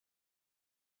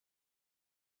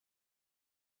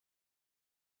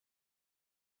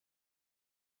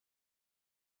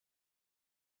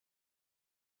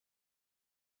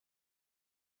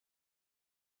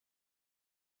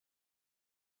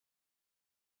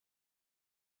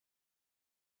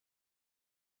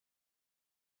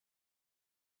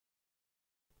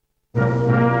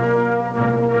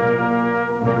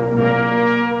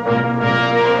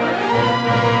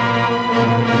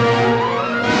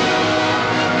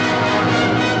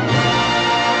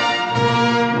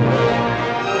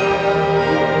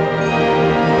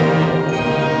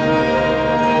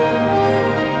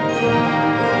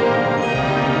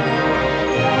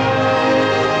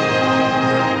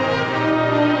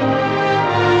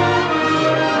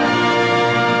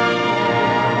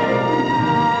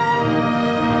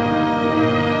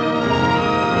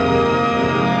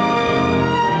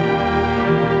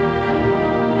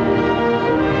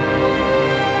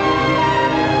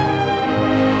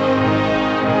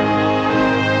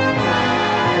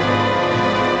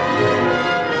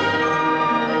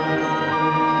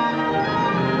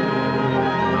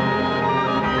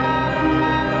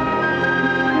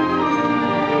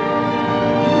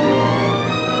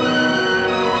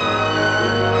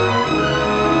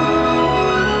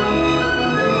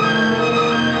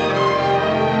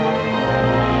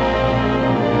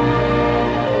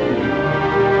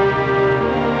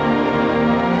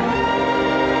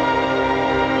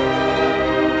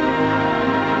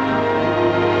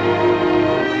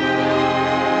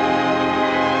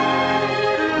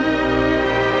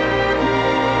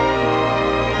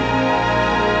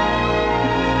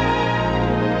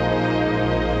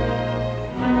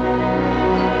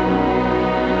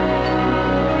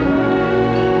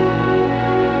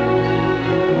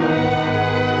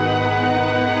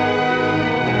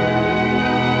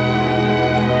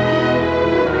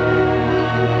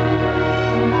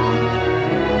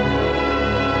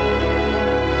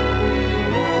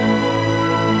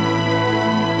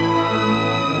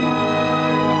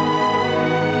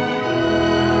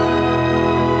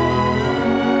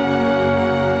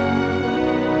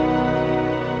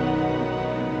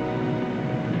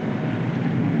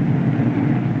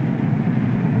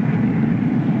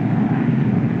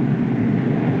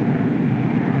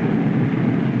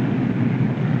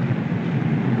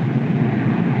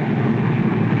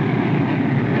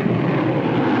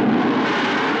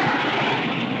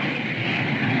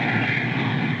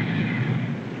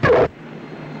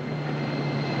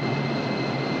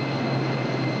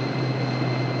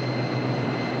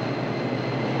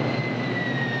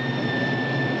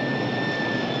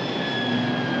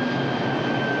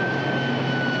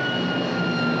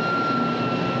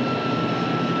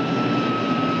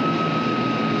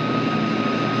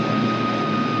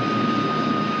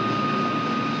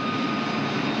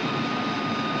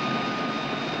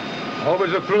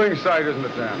Always a thrilling sight, isn't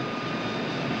it, Dan?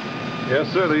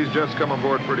 Yes, sir. These jets come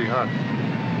aboard pretty hot.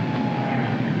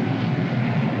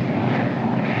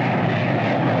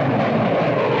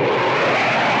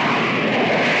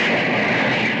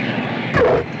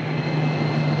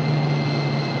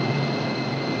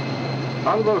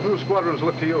 How do those new squadrons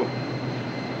look to you?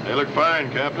 They look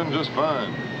fine, Captain. Just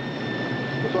fine.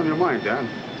 What's on your mind, Dan?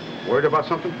 Worried about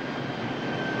something?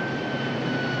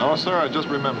 No, sir. I just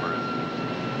remembered.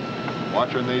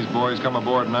 Watching these boys come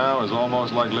aboard now is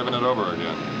almost like living it over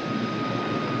again.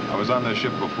 I was on this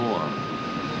ship before.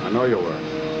 I know you were.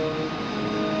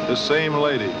 This same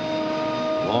lady.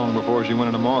 Long before she went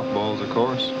into mothballs, of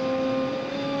course.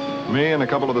 Me and a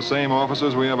couple of the same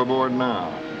officers we have aboard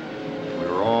now. We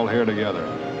were all here together.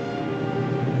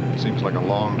 Seems like a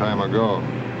long time ago.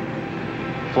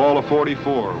 Fall of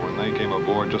 '44, when they came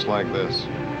aboard just like this.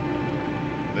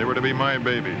 They were to be my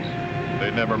babies.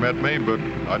 They'd never met me, but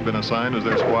I'd been assigned as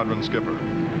their squadron skipper.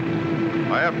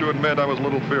 I have to admit I was a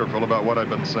little fearful about what I'd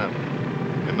been sent.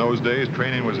 In those days,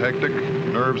 training was hectic,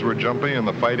 nerves were jumpy, and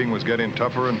the fighting was getting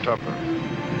tougher and tougher.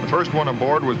 The first one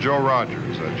aboard was Joe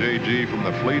Rogers, a JG from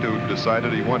the fleet who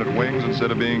decided he wanted wings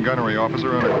instead of being gunnery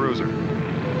officer on a cruiser.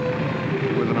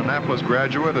 He was an Annapolis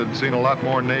graduate, had seen a lot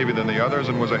more Navy than the others,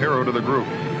 and was a hero to the group.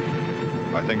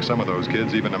 I think some of those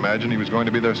kids even imagined he was going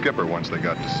to be their skipper once they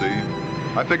got to sea.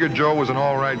 I figured Joe was an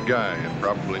all-right guy and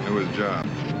probably knew his job.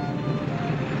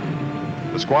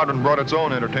 The squadron brought its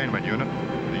own entertainment unit.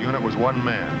 The unit was one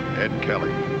man, Ed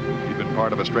Kelly. He'd been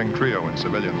part of a string trio in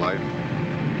civilian life.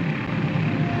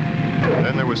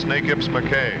 Then there was Snake Hips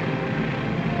McKay.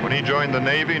 When he joined the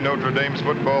Navy, Notre Dame's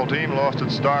football team lost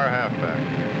its star halfback.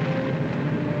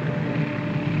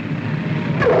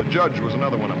 The judge was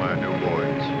another one of my new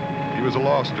boys. He was a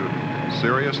law student,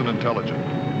 serious and intelligent.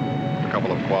 A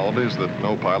couple of qualities that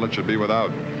no pilot should be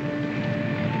without.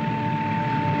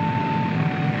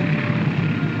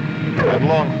 And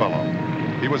Longfellow.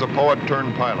 He was a poet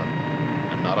turned pilot,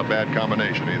 and not a bad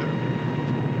combination either.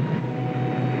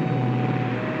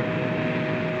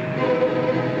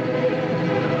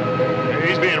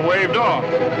 He's being waved off.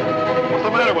 What's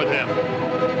the matter with him?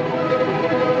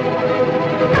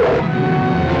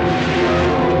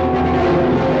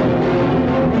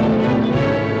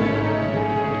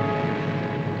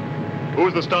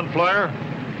 Who's the stunt flyer?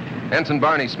 Ensign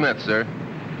Barney Smith, sir.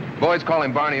 Boys call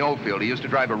him Barney Oldfield. He used to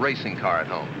drive a racing car at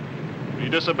home. He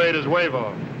disobeyed his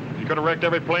wave-off. He could have wrecked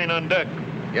every plane on deck.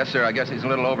 Yes, sir. I guess he's a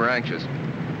little over-anxious.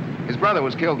 His brother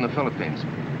was killed in the Philippines.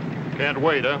 Can't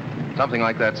wait, huh? Something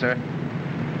like that, sir.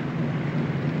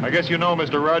 I guess you know,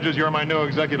 Mr. Rogers, you're my new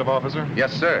executive officer.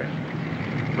 Yes, sir.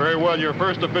 Very well. Your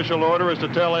first official order is to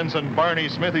tell Ensign Barney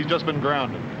Smith he's just been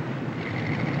grounded.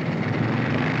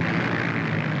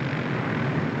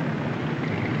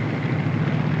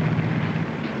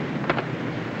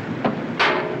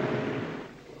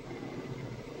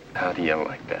 How do you yell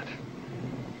like that?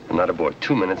 I'm not aboard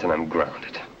 2 minutes and I'm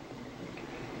grounded.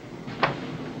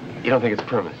 You don't think it's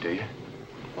permanent, do you?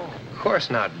 Oh, of course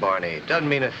not, Barney. It doesn't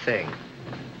mean a thing.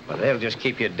 Well, they'll just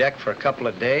keep you decked for a couple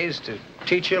of days to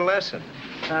teach you a lesson.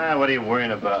 Ah, what are you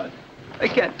worrying about? They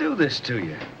can't do this to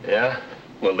you. Yeah?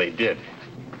 Well, they did.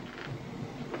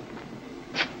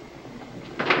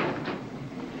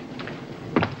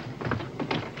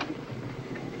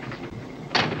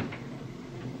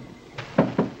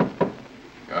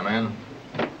 Come in.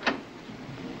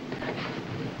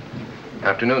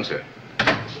 Afternoon, sir.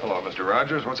 Hello, Mr.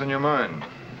 Rogers. What's in your mind?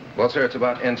 Well, sir, it's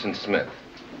about Ensign Smith.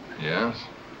 Yes?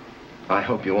 I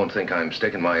hope you won't think I'm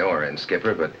sticking my oar in,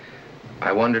 Skipper, but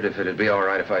I wondered if it'd be all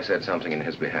right if I said something in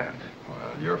his behalf.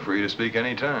 Well, you're free to speak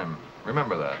any time.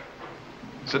 Remember that.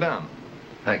 Sit down.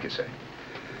 Thank you, sir.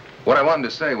 What I wanted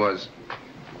to say was,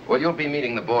 well, you'll be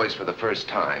meeting the boys for the first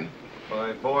time.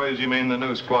 By boys, you mean the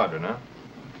new squadron, huh?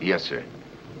 Yes, sir.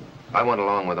 I went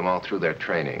along with them all through their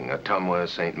training. Ottumwa,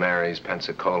 St. Mary's,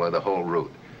 Pensacola, the whole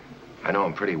route. I know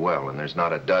them pretty well, and there's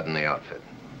not a dud in the outfit.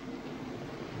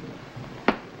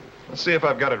 Let's see if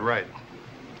I've got it right.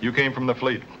 You came from the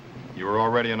fleet. You were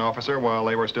already an officer while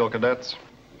they were still cadets?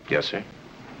 Yes, sir.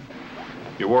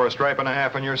 You wore a stripe and a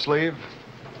half on your sleeve?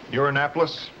 You're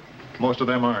Annapolis? Most of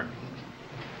them aren't.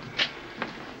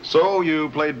 So you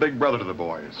played big brother to the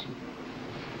boys.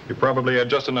 You probably had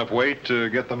just enough weight to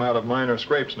get them out of minor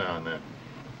scrapes now and then.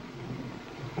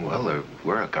 Well, there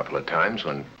were a couple of times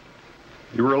when...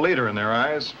 You were a leader in their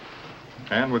eyes,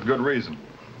 and with good reason.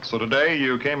 So today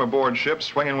you came aboard ship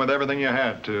swinging with everything you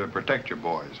had to protect your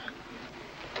boys.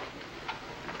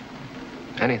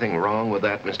 Anything wrong with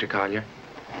that, Mr. Collier?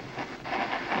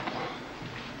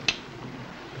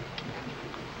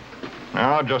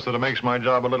 No, just that it makes my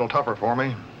job a little tougher for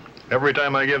me. Every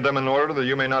time I give them an order that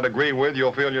you may not agree with,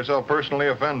 you'll feel yourself personally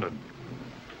offended.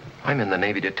 I'm in the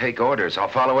Navy to take orders. I'll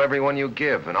follow every one you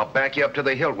give, and I'll back you up to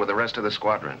the hilt with the rest of the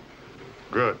squadron.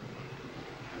 Good.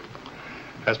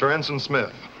 As for Ensign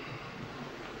Smith,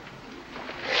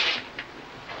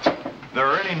 there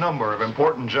are any number of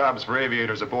important jobs for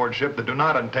aviators aboard ship that do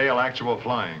not entail actual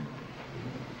flying.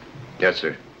 Yes,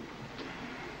 sir.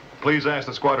 Please ask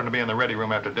the squadron to be in the ready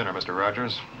room after dinner, Mr.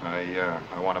 Rogers.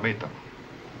 I want to meet them.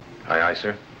 Aye, aye,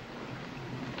 sir.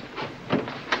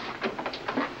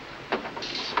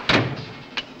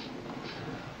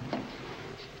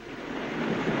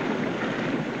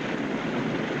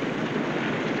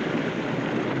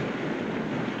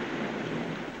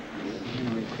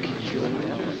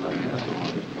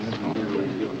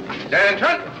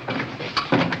 Attention!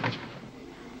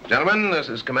 Gentlemen, this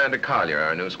is Commander Collier,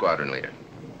 our new squadron leader.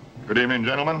 Good evening,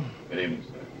 gentlemen. Good evening,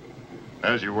 sir.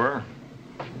 As you were.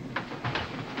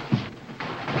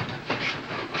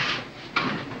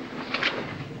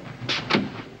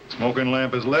 Smoking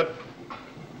lamp is lit.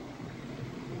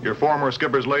 Your former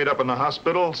skipper's laid up in the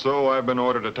hospital, so I've been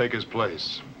ordered to take his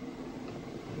place.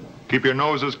 Keep your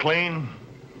noses clean,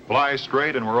 fly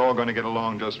straight, and we're all going to get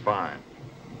along just fine.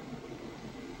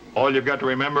 All you've got to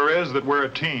remember is that we're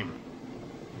a team.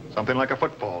 Something like a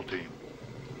football team.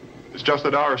 It's just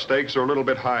that our stakes are a little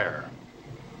bit higher.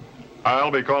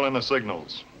 I'll be calling the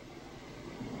signals.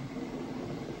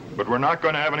 But we're not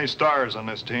going to have any stars on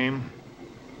this team,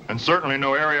 and certainly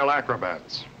no aerial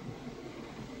acrobats.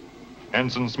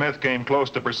 Ensign Smith came close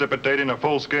to precipitating a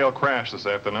full-scale crash this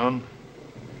afternoon.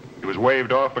 He was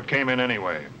waved off, but came in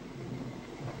anyway.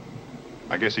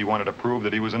 I guess he wanted to prove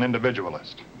that he was an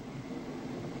individualist.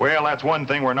 Well, that's one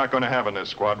thing we're not going to have in this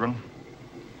squadron.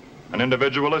 An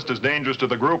individualist is dangerous to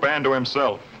the group and to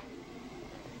himself.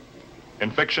 In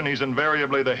fiction, he's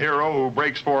invariably the hero who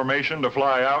breaks formation to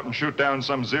fly out and shoot down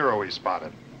some zero he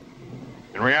spotted.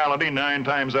 In reality, 9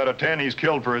 times out of 10, he's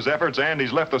killed for his efforts, and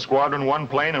he's left the squadron 1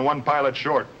 plane and 1 pilot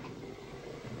short.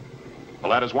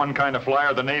 Well, that is one kind of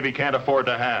flyer the Navy can't afford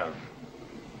to have.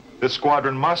 This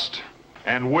squadron must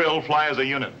and will fly as a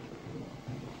unit.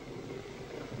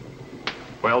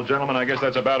 Well, gentlemen, I guess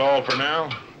that's about all for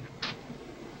now.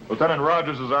 Lieutenant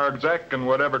Rogers is our exec, and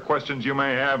whatever questions you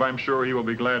may have, I'm sure he will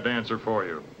be glad to answer for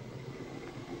you.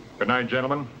 Good night,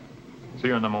 gentlemen. See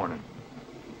you in the morning.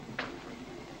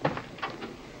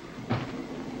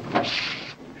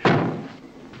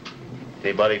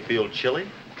 Anybody feel chilly?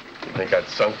 Think I'd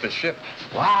sunk the ship.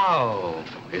 Wow,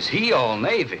 is he all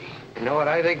Navy? You know what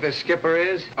I think the skipper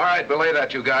is? All right, belay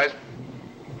that, you guys.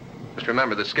 Just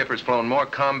remember, the skipper's flown more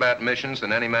combat missions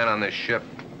than any man on this ship.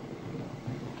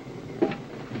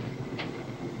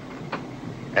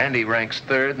 And he ranks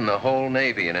 3rd in the whole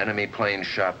Navy in enemy planes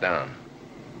shot down.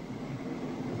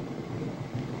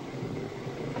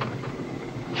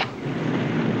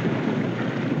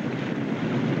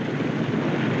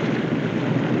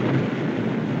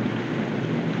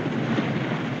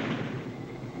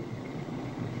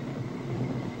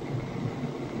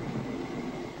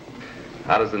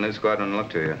 How does the new squadron look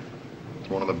to you? It's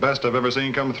one of the best I've ever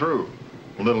seen come through.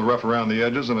 A little rough around the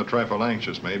edges and a trifle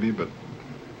anxious, maybe, but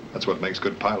that's what makes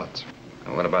good pilots.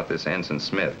 And what about this Ensign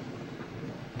Smith?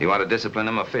 Do you want to discipline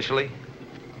him officially?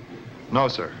 No,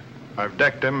 sir. I've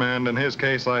decked him, and in his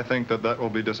case, I think that that will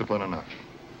be discipline enough.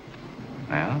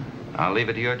 Well, I'll leave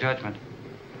it to your judgment.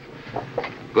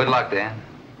 Good luck, Dan.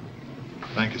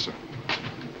 Thank you, sir.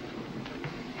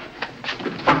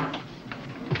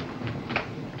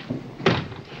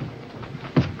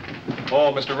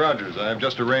 Oh, Mr. Rogers, I've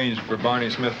just arranged for Barney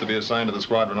Smith to be assigned to the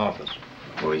squadron office.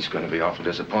 Well, he's going to be awful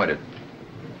disappointed.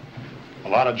 A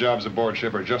lot of jobs aboard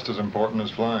ship are just as important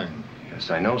as flying. Yes,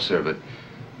 I know, sir, but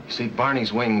you see,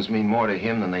 Barney's wings mean more to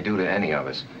him than they do to any of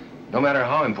us. No matter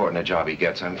how important a job he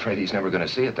gets, I'm afraid he's never going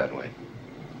to see it that way.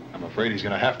 I'm afraid he's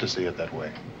going to have to see it that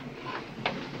way.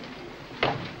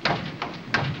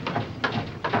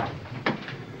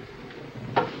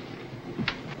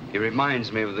 He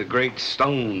reminds me of the great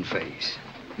Stoneface.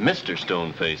 Mr.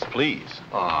 Stoneface, please.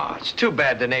 Oh, it's too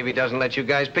bad the Navy doesn't let you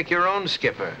guys pick your own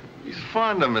skipper. He's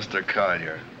fond of Mr.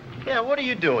 Collier. Yeah, what are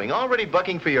you doing? Already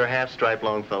bucking for your half-stripe,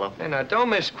 Longfellow? Hey, now, don't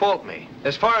misquote me.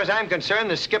 As far as I'm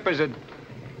concerned, the skipper's a...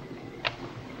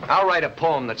 I'll write a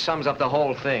poem that sums up the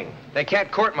whole thing. They can't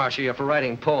court-martial you for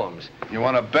writing poems. You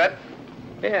want to bet?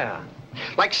 Yeah.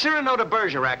 Like Cyrano de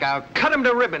Bergerac, I'll cut him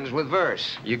to ribbons with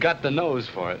verse. You got the nose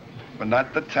for it. But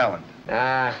not the talent.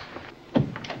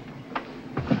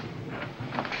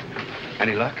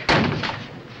 Any luck?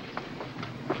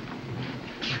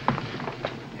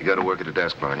 You got to work at the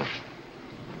desk, Barney.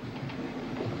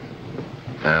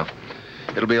 Now,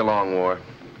 it'll be a long war.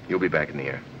 You'll be back in the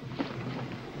air.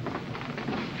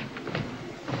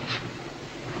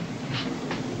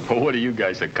 Well, what are you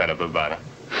guys that cut up about it?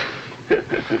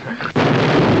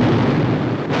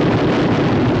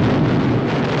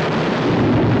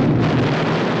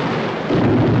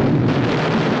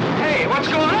 Hey, what's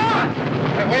going on?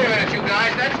 Hey, wait a minute, you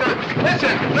guys. That's not...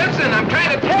 Listen, I'm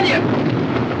trying to tell you.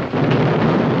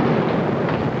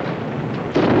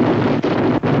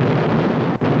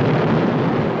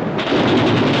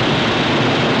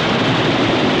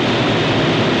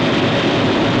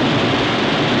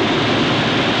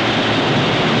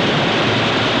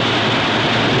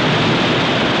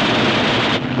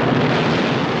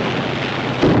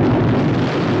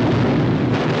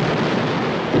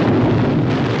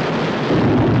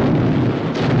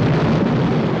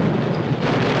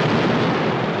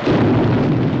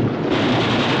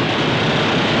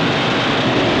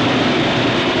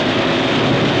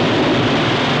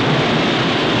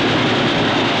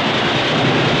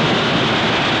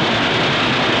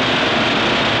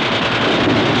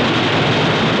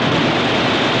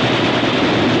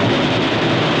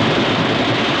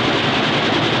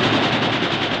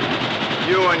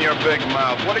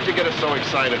 What did you get us so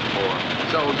excited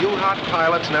for? So you hot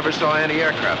pilots never saw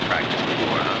anti-aircraft practice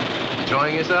before, huh?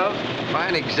 Enjoying yourself?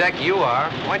 Fine exec you are.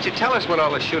 Why don't you tell us what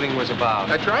all the shooting was about?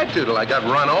 I tried to till I got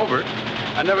run over.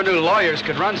 I never knew lawyers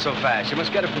could run so fast. You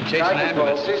must get it from chasing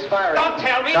ambulances. Don't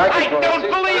tell me. I don't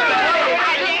believe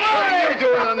it. What are you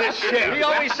doing on this ship? He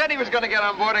always said he was going to get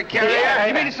on board a carrier.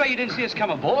 You mean to say you didn't see us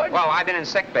come aboard? Well, I've been in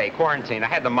sick bay, quarantined. I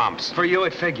had the mumps. For you,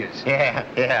 it figures. Yeah.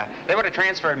 They would have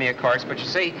transferred me, of course, but you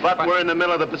see... But we're in the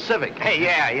middle of the Pacific. Hey,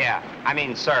 yeah. I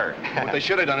mean, sir. What they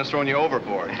should have done is thrown you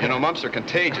overboard. You know, mumps are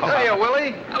contagious. Hiya,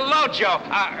 Willie. Hello, Joe.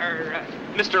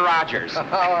 Mr. Rogers.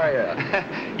 How are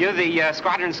you? You the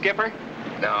squadron skipper?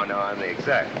 No, I'm the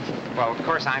exec. Well, of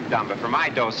course I'm dumb, but for my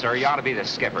dose, sir, you ought to be the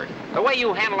skipper. The way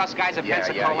you handle us guys at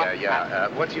Pensacola... Yeah.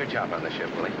 What's your job on the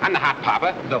ship, Willie? I'm the hot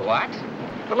papa. The what?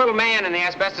 The little man in the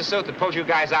asbestos suit that pulls you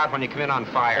guys out when you come in on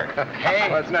fire.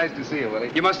 Hey. Well, it's nice to see you, Willie.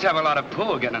 You must have a lot of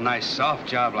pull getting a nice soft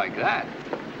job like that.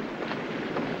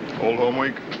 Old home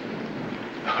week?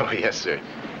 Oh, yes, sir.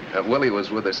 Willie was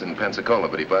with us in Pensacola,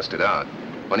 but he busted out.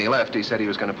 When he left, he said he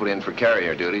was going to put in for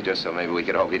carrier duty just so maybe we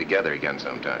could all be together again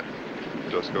sometime.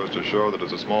 Just goes to show that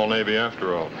it's a small Navy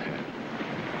after all.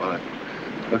 Well, it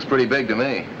looks pretty big to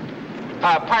me.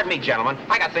 Pardon me, gentlemen.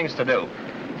 I got things to do.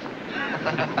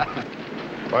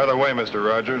 By the way, Mr.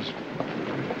 Rogers,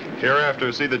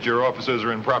 hereafter see that your officers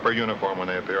are in proper uniform when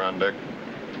they appear on deck.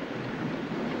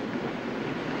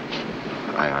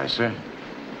 Aye, aye, sir.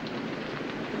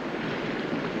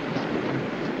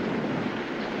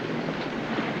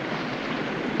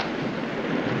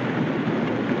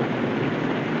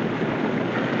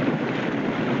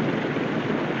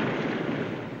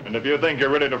 And if you think you're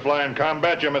ready to fly in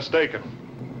combat, you're mistaken.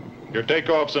 Your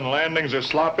takeoffs and landings are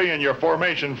sloppy, and your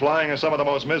formation flying is some of the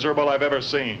most miserable I've ever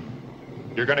seen.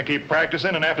 You're going to keep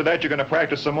practicing, and after that, you're going to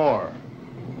practice some more.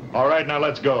 All right, now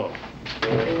let's go.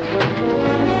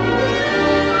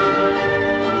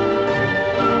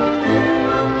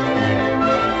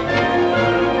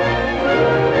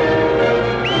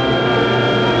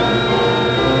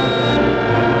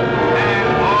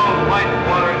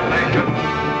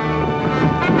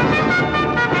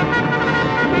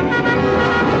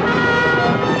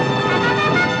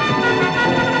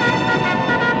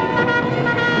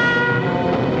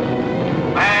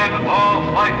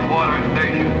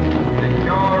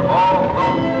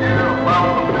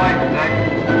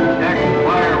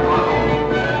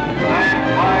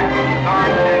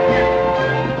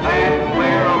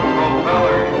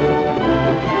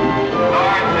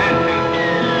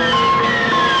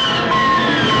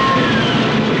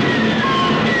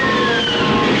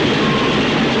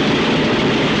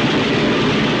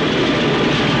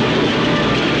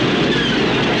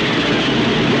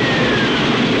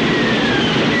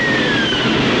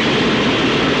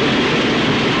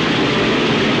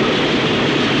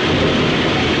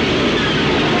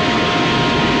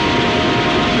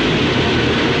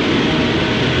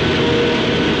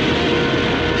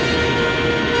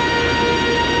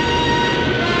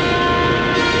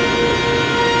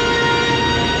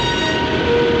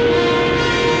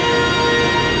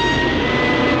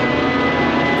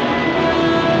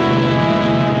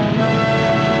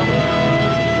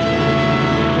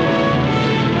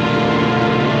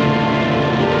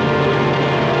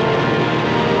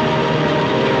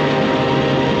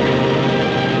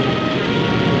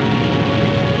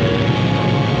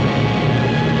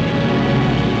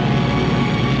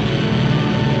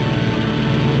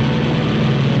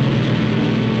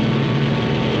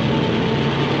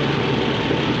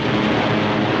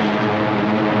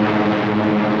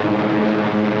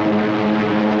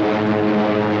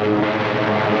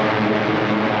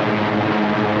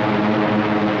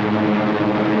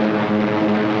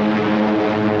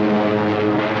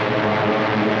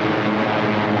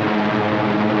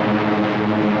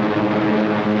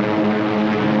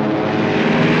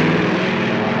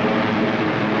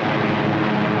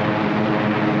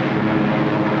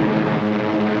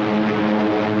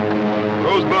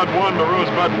 Rosebud 1 to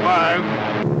Rosebud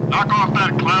 5. Knock off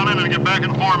that clowning and get back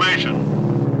in formation.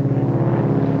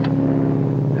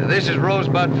 This is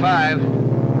Rosebud 5.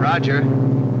 Roger.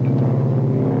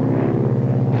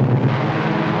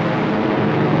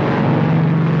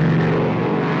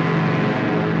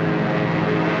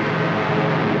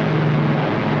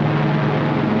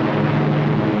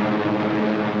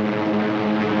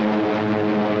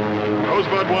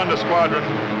 Rosebud 1 to squadron.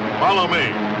 Follow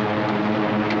me.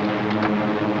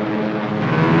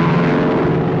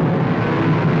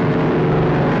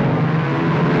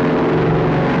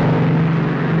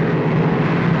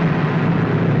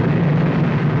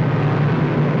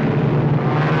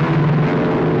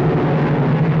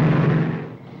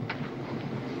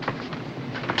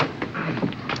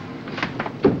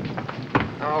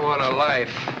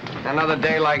 Another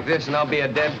day like this and I'll be a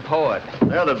dead poet.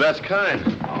 They're the best kind.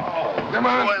 Oh, come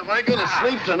on. Boy, am I gonna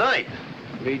sleep tonight?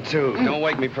 Me too. Don't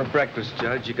wake me for breakfast,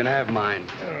 Judge. You can have mine.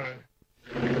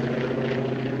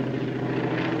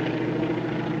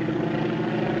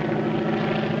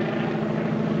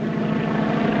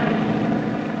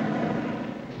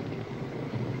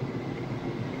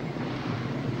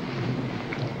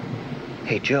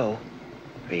 Hey, Joe,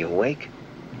 are you awake?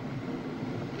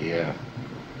 Yeah.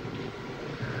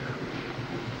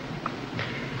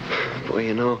 Boy,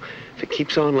 you know, if it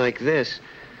keeps on like this,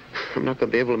 I'm not going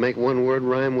to be able to make one word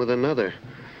rhyme with another.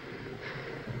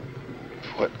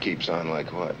 What keeps on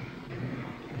like what?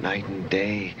 Night and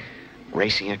day,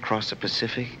 racing across the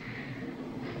Pacific.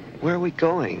 Where are we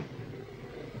going?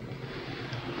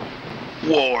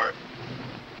 War.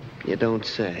 You don't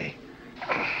say.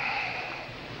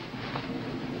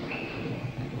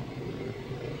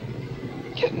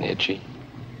 Getting itchy?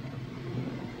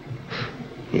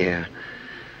 Yeah.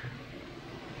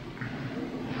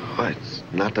 What?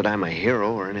 Not that I'm a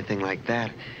hero or anything like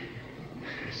that.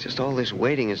 It's just all this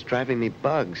waiting is driving me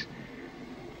bugs.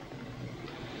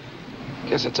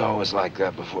 Guess it's always like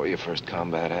that before your first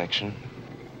combat action.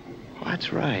 Well,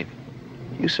 that's right.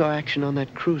 You saw action on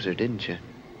that cruiser, didn't you?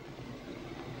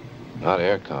 Not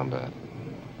air combat.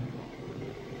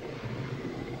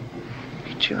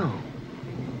 Hey, Joe.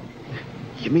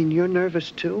 You mean you're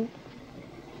nervous, too?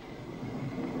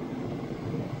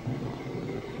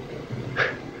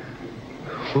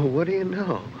 Well, what do you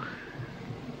know?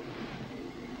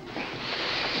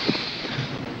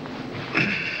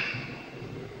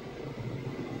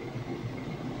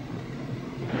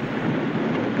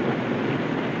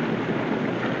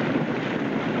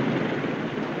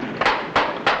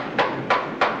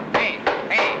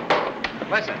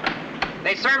 Listen,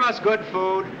 they serve us good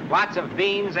food, lots of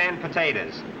beans and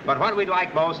potatoes. But what we'd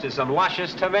like most is some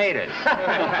luscious tomatoes.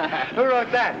 Who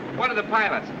wrote that? One of the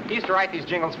pilots. He used to write these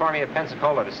jingles for me at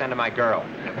Pensacola to send to my girl.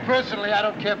 Personally, I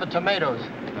don't care for tomatoes.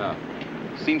 Oh.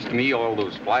 Seems to me all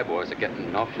those flyboys are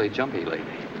getting awfully jumpy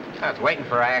lately. That's waiting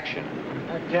for action.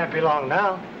 That can't be long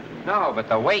now. No, but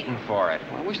they're waiting for it.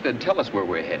 Well, I wish they'd tell us where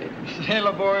we're headed.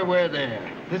 Sailor boy, we're there.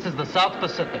 This is the South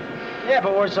Pacific. Yeah,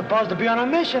 but we're supposed to be on a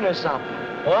mission or something.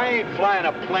 Well, I ain't flying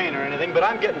a plane or anything, but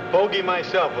I'm getting bogey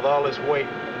myself with all this weight.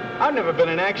 I've never been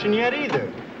in action yet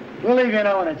either. We'll leave you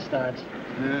know when it starts.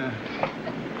 Yeah.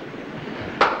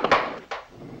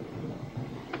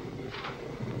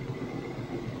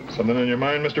 Something on your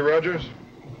mind, Mr. Rogers?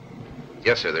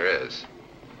 Yes, sir, there is.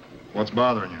 What's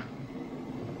bothering you?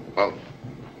 Well,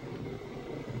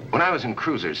 when I was in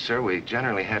cruisers, sir, we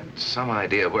generally had some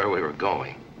idea where we were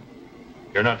going.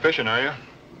 You're not fishing, are you?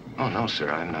 Oh, no, sir.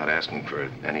 I'm not asking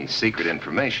for any secret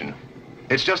information.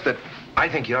 It's just that I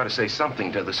think you ought to say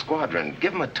something to the squadron.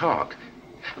 Give them a talk.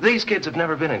 These kids have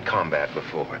never been in combat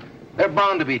before. They're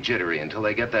bound to be jittery until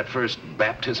they get that first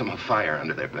baptism of fire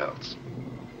under their belts.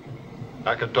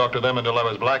 I could talk to them until I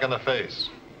was black in the face.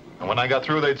 And when I got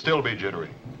through, they'd still be jittery.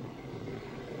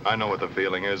 I know what the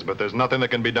feeling is, but there's nothing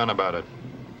that can be done about it.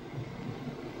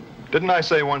 Didn't I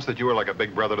say once that you were like a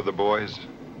big brother to the boys?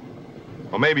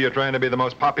 Well, maybe you're trying to be the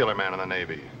most popular man in the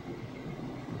Navy.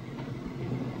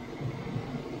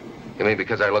 You mean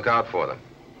because I look out for them?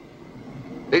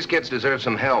 These kids deserve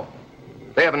some help.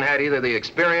 They haven't had either the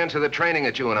experience or the training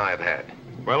that you and I have had.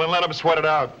 Well, then let them sweat it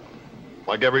out,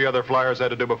 like every other flyer's had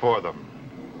to do before them.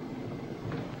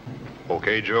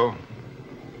 Okay, Joe?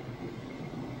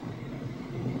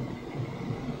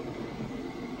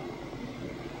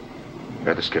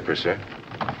 You're the skipper, sir.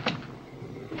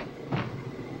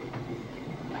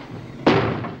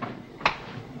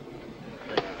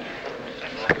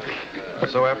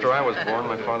 So after I was born,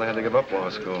 my father had to give up law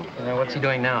school. What's he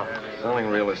doing now? Selling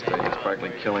real estate. It's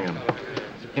practically killing him.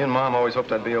 He and Mom always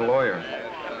hoped I'd be a lawyer.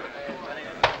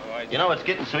 You know, it's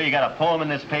getting so you got a poem in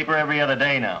this paper every other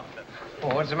day now.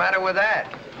 Well, what's the matter with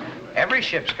that? Every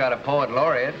ship's got a poet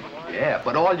laureate. Yeah,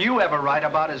 but all you ever write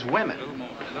about is women.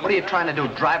 What are you trying to do,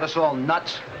 drive us all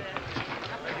nuts?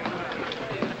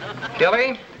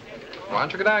 Gilly, why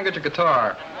don't you go down and get your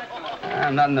guitar?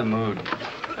 I'm not in the mood.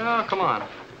 Oh, come on.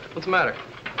 What's the matter?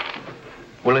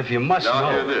 Well, if you must now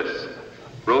know... hear this.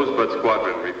 Rosebud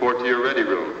Squadron, report to your ready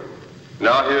room.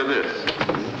 Now hear this.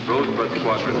 Rosebud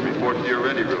Squadron, report to your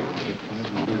ready room.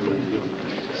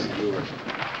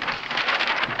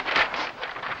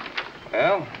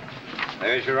 Well,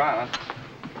 there's your island.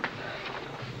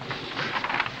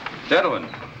 Gentlemen,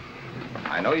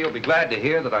 I know you'll be glad to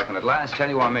hear that I can at last tell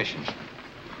you our mission.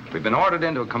 We've been ordered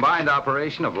into a combined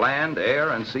operation of land,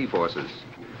 air, and sea forces.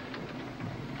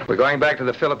 We're going back to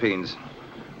the Philippines,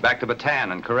 back to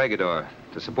Bataan and Corregidor,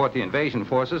 to support the invasion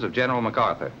forces of General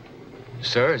MacArthur.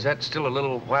 Sir, is that still a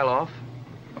little while off?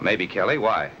 Well, maybe, Kelly.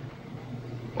 Why?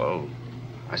 Well,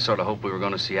 I sort of hoped we were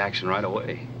going to see action right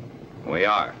away. We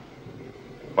are.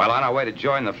 While on our way to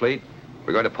join the fleet,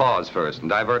 we're going to pause first and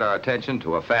divert our attention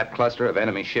to a fat cluster of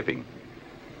enemy shipping.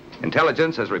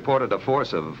 Intelligence has reported a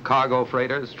force of cargo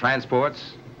freighters,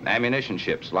 transports, and ammunition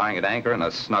ships lying at anchor in a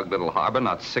snug little harbor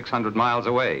not 600 miles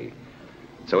away.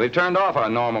 So we've turned off our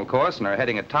normal course and are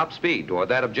heading at top speed toward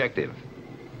that objective.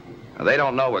 Now, they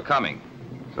don't know we're coming,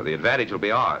 so the advantage will be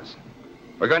ours.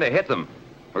 We're going to hit them.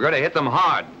 We're going to hit them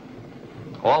hard.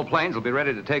 All planes will be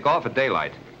ready to take off at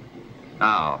daylight.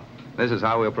 Now, this is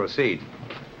how we'll proceed.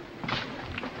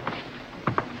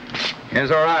 Here's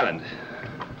our island.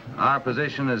 Our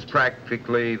position is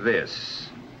practically this.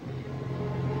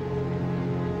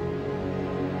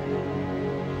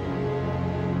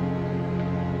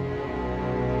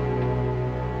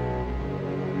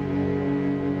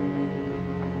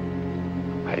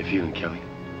 How you feeling, Kelly?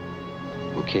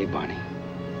 Okay, Barney.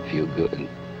 feel good.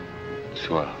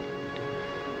 Swell.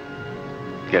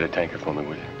 Get a tanker for me,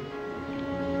 will you?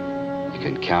 You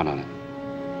can count on it.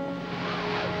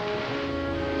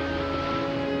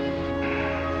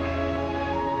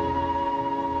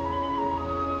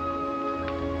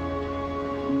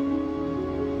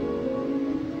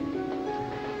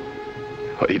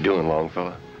 What are you doing,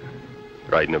 Longfellow?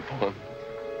 Writing a poem?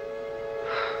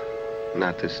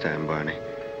 Not this time, Barney.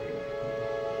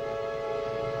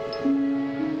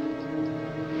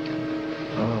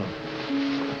 Oh.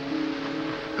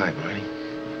 Hi, Barney.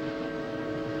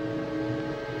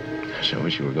 Gosh, I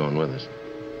wish you were going with us.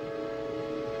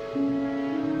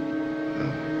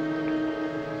 Oh.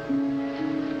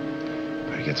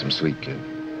 Better get some sleep, kid.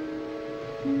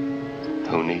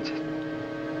 Who needs it?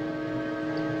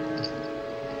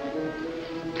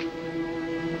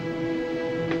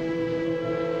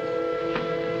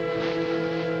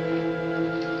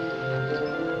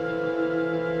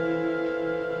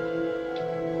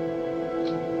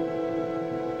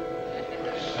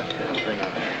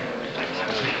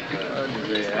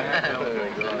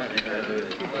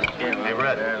 Hey,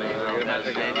 Red.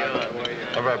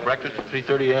 Ever had breakfast at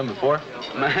 3:30 a.m. before?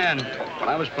 Man, when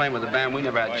I was playing with the band, we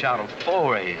never had chow till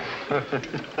 4 a.m.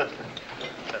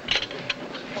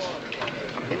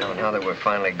 You know, now that we're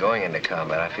finally going into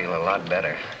combat, I feel a lot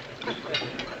better.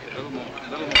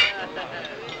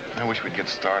 I wish we'd get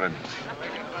started.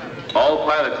 All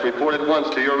pilots report at once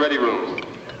to your ready rooms.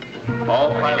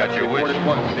 All pilots report at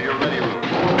once to your ready rooms.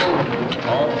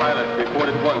 All pilots report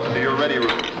at once to your ready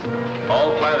rooms.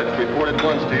 All pilots report at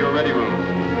once to your ready rooms.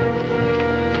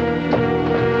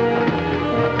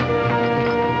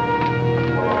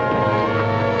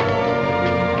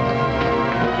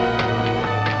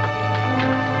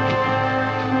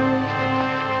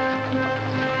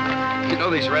 You know,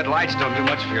 these red lights don't do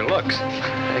much for your looks.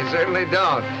 They certainly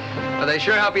don't. But they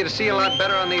sure help you to see a lot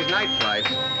better on these night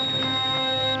flights.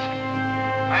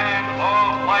 And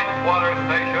all flight water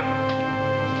stations.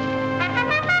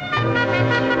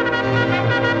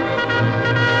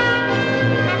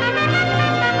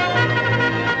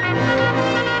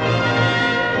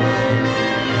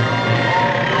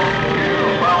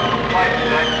 Welcome flight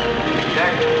deck.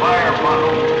 Deck fire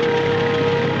model.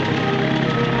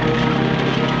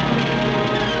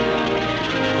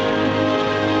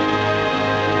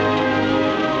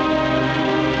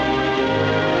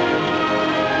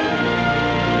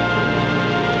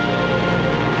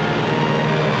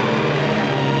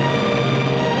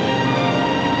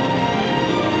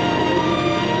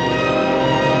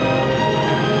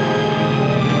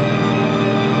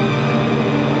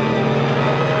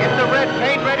 Get the red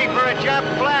paint ready for a Jap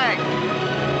flag.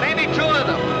 Maybe 2 of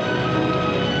them.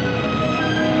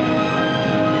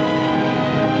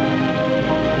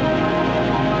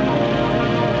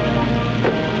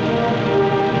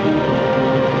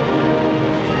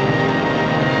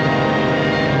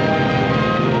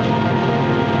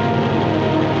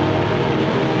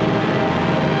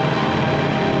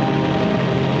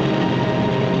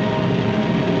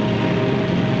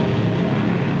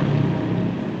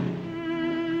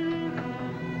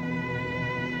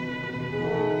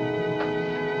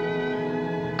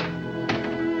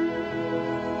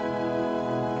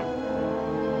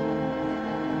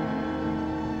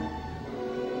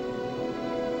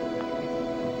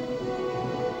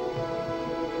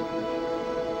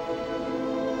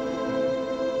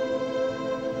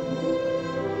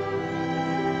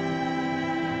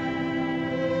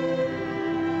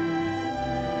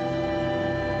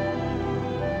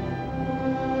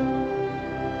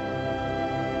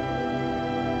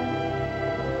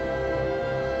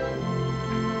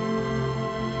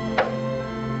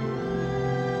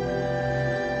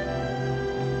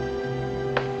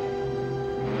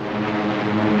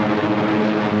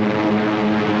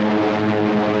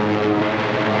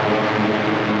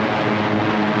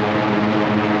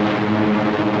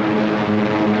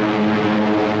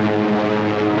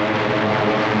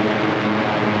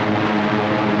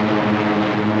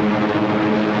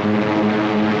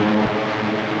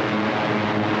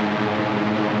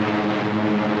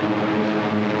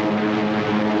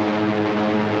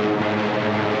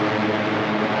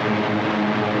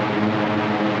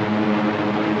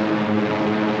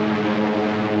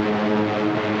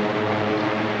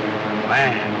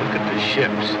 Man, look at the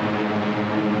ships.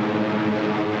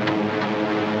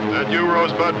 That you,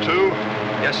 Rosebud, too?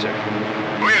 Yes, sir.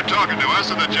 Who are you talking to, us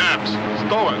or the Japs?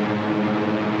 Stolen.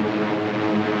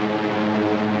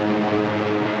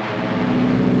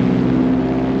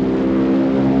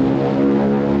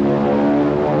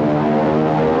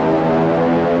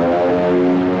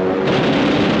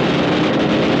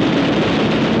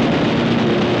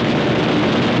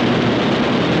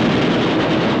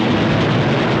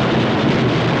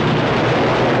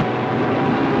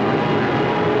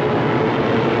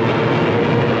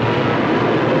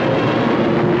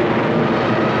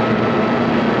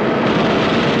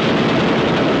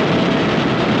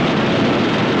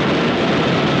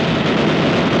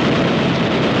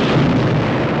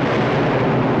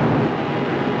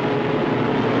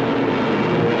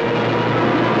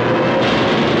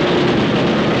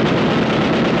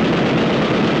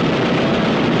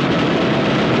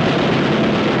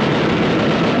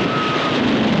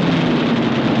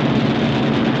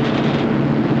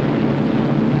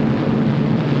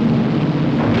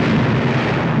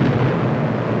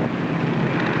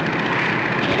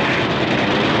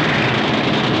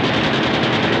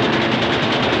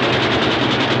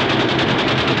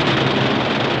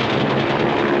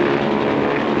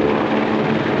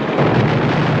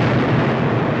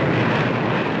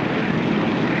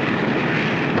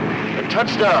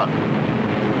 Touchdown.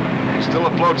 He's still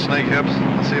afloat, Snake Hips.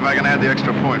 Let's see if I can add the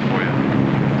extra point for you.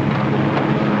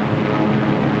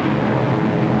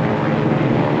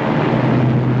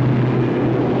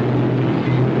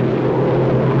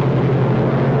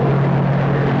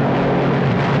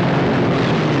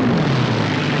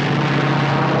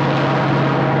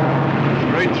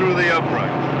 Straight through the upright.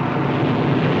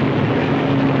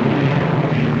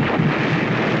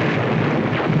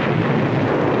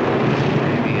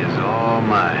 He is all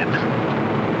mine.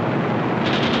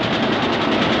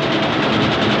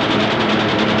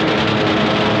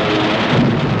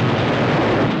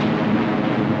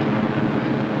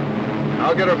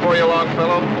 I'll get her for you,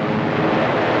 Longfellow.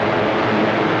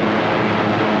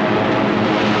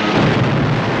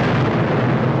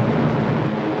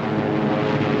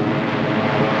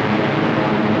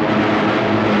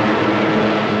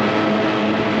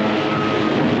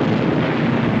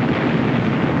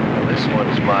 This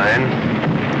one's mine.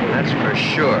 That's for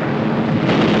sure.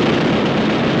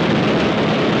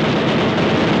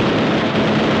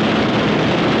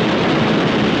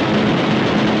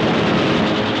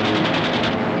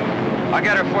 I'll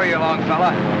get her for you, long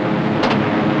fella.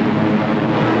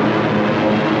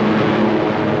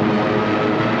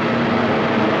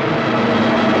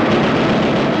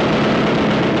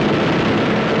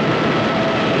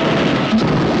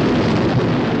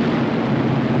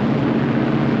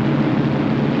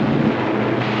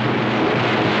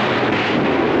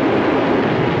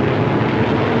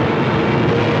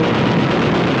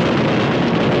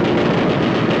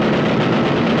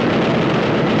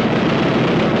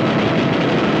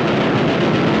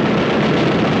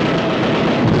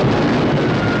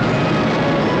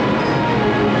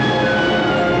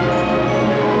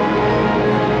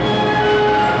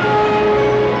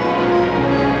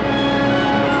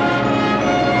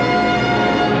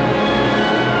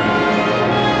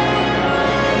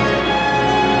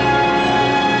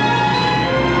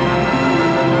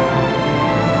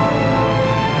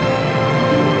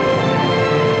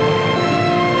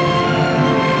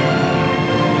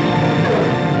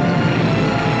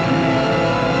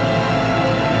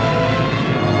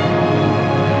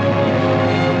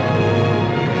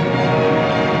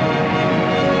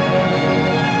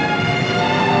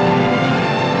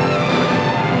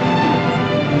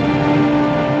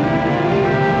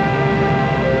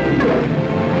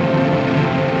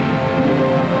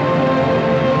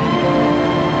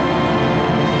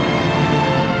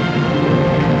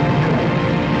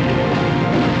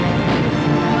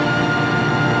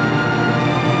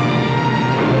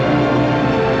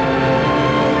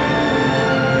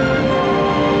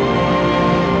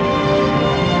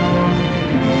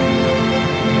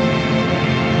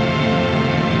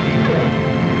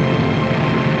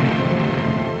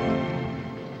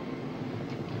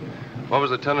 What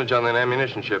was the tonnage on that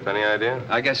ammunition ship? Any idea?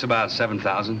 I guess about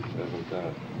 7,000.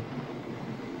 7,000.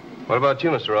 What about you,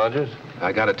 Mr. Rogers?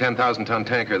 I got a 10,000-ton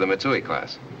tanker, the Mitsui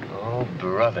class. Oh,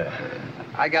 brother.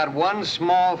 I got one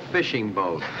small fishing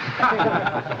boat.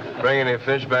 Bring any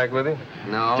fish back with you?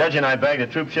 No. Judge and I bagged a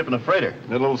troop ship and a freighter.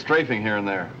 A little strafing here and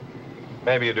there.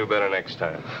 Maybe you do better next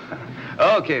time.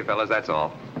 Okay, fellas, that's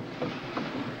all.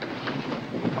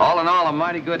 All in all, a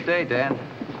mighty good day, Dan.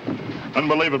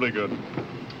 Unbelievably good.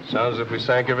 Sounds as if we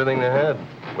sank everything they had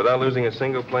without losing a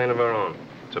single plane of our own.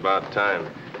 It's about time.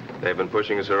 They've been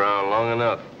pushing us around long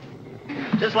enough.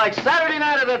 Just like Saturday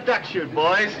night at the duck shoot,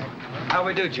 boys. How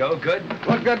we do, Joe? Good?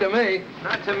 Looked good to me.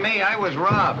 Not to me. I was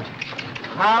robbed.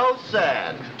 How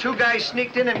sad. Two guys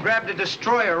sneaked in and grabbed a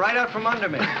destroyer right out from under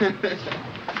me.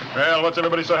 Well, what's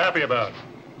everybody so happy about?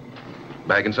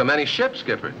 Bagging so many ships,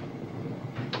 Skipper.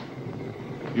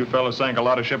 You fellas sank a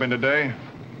lot of shipping today.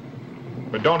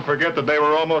 But don't forget that they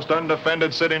were almost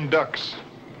undefended sitting ducks.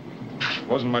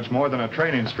 Wasn't much more than a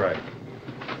training strike.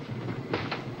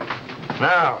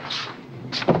 Now,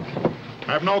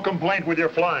 I have no complaint with your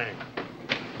flying.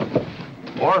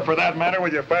 Or, for that matter,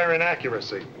 with your firing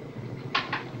accuracy.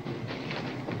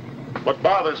 What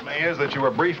bothers me is that you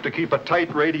were briefed to keep a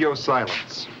tight radio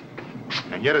silence.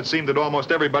 And yet it seemed that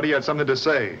almost everybody had something to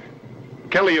say.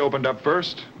 Kelly opened up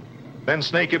first, then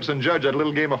Snake Hips and Judge had a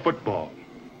little game of football.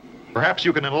 Perhaps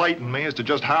you can enlighten me as to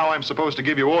just how I'm supposed to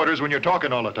give you orders when you're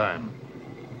talking all the time.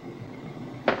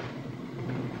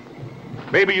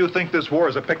 Maybe you think this war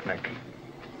is a picnic.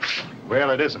 Well,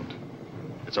 it isn't.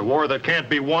 It's a war that can't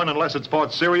be won unless it's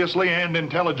fought seriously and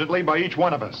intelligently by each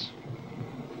one of us.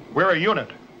 We're a unit,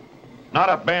 not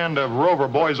a band of rover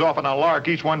boys off on a lark,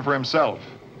 each one for himself.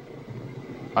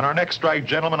 On our next strike,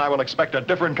 gentlemen, I will expect a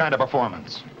different kind of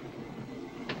performance.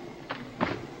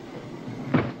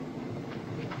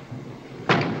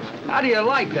 How do you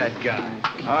like that guy?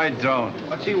 I don't.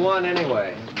 What's he want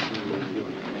anyway?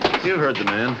 You heard the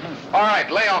man. All right,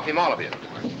 lay off him, all of you.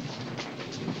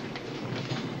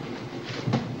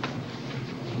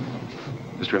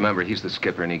 Just remember, he's the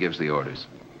skipper and he gives the orders.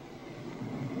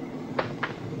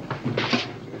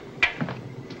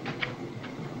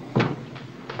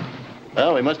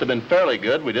 Well, we must have been fairly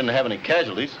good. We didn't have any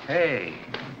casualties. Hey,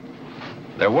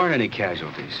 there weren't any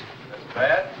casualties.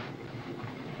 Bad?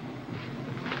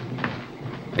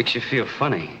 Makes you feel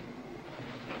funny.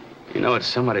 You know,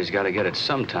 somebody's got to get it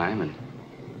sometime, and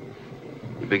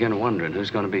you begin wondering who's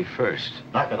going to be first.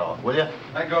 Knock it off, will you?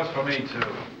 That goes for me, too.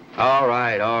 All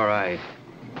right, all right.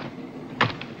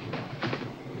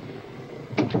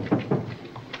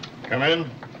 Come in.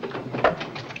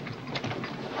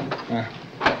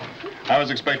 I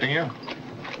was expecting you.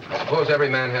 I suppose every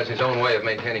man has his own way of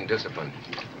maintaining discipline.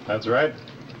 That's right.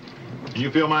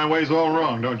 You feel my way's all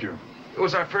wrong, don't you? It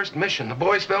was our first mission. The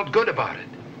boys felt good about it.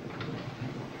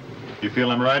 You feel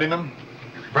I'm riding them?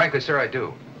 Frankly, sir, I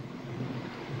do.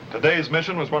 Today's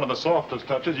mission was one of the softest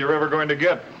touches you're ever going to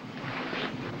get.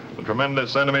 The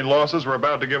tremendous enemy losses were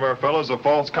about to give our fellows a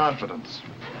false confidence.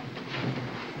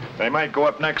 They might go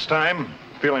up next time,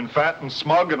 feeling fat and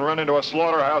smug, and run into a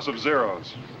slaughterhouse of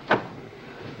zeros.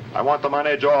 I want them on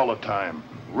edge all the time,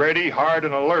 ready, hard,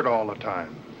 and alert all the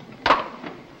time.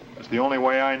 That's the only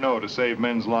way I know to save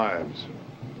men's lives.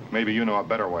 Maybe you know a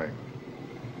better way.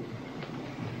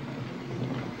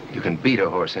 You can beat a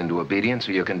horse into obedience,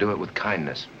 or you can do it with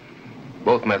kindness.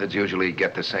 Both methods usually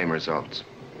get the same results.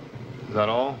 Is that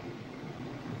all?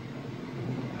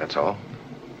 That's all.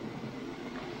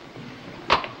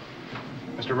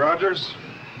 Mr. Rogers,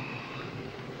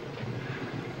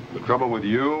 the trouble with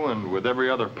you and with every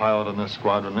other pilot in this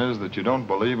squadron is that you don't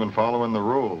believe in following the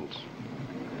rules.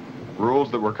 Rules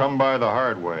that were come by the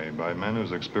hard way, by men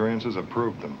whose experiences have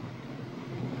proved them.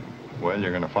 Well,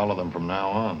 you're going to follow them from now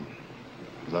on.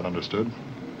 Is that understood?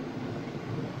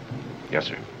 Yes,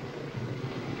 sir.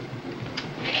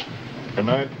 Good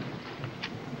night.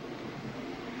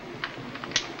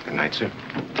 Good night, sir.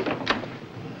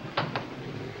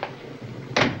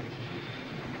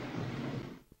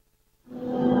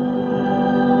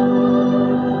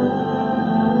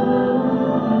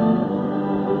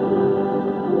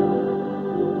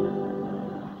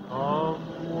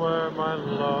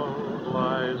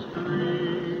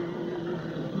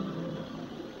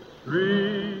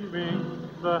 Dreaming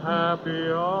the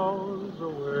happy hours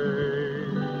away,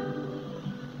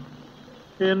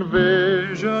 in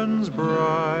visions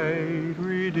bright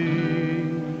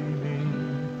redeeming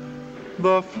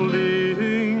the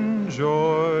fleeting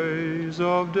joys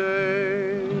of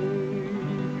day,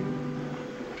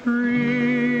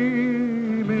 dreaming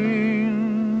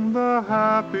the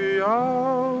happy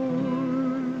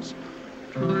hours,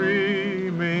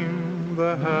 dreaming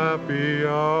the happy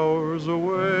hours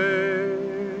away.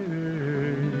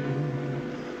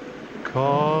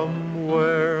 Come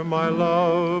where my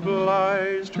love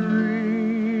lies dreaming,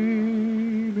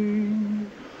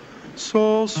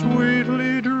 so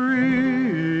sweetly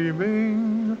dreaming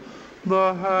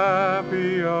the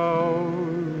happy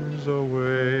hours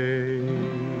away.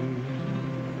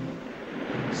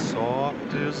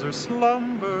 Soft is her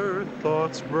slumber,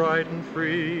 thoughts bright and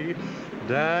free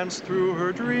dance through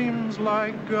her dreams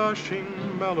like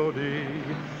gushing melody.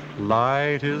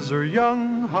 Light is her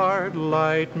young heart,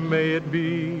 light may it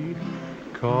be.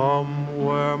 Come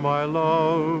where my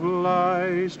love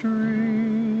lies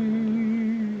dreaming,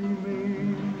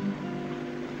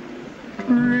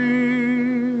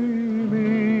 dreaming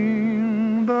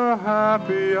the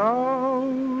happy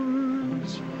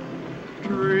hours,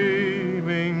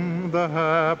 dreaming the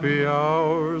happy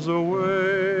hours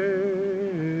away.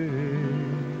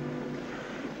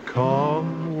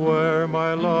 Come where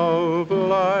my love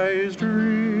lies dreaming,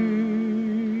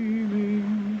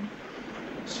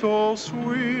 so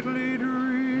sweetly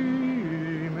dreaming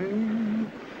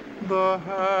the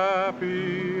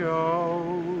happy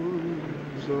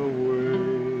hours away.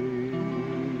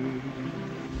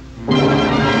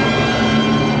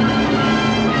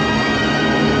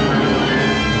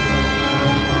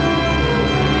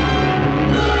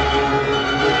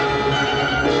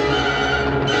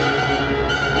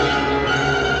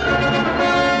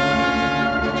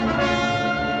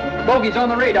 Bogey's on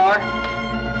the radar.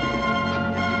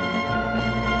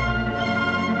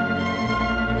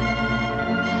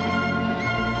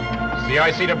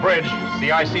 CIC to bridge.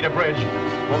 CIC to bridge.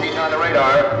 Bogey's on the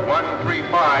radar.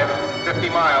 135, 50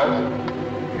 miles.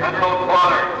 Central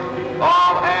Quarter.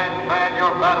 All hands man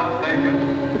your battle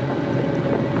stations.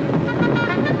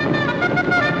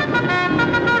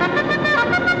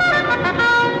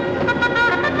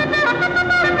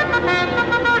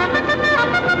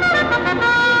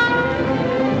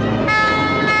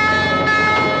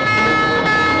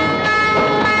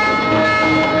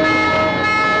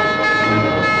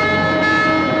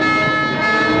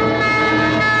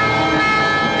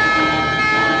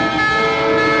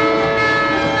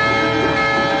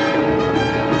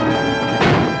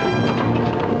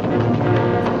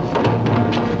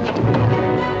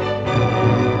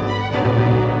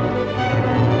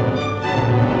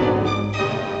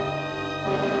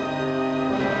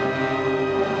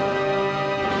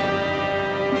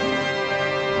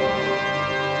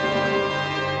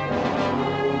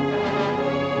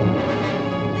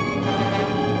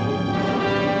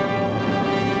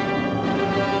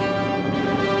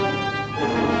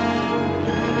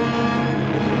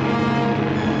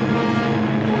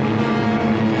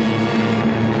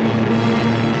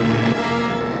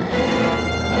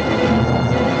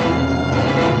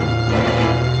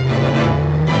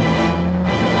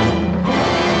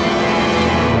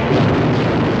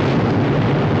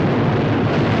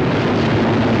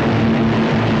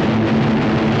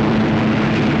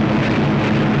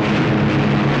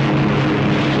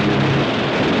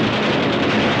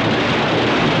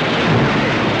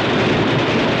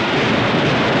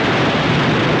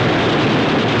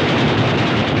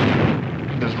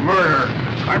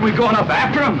 Aren't we going up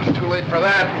after them? Too late for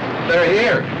that. They're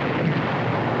here.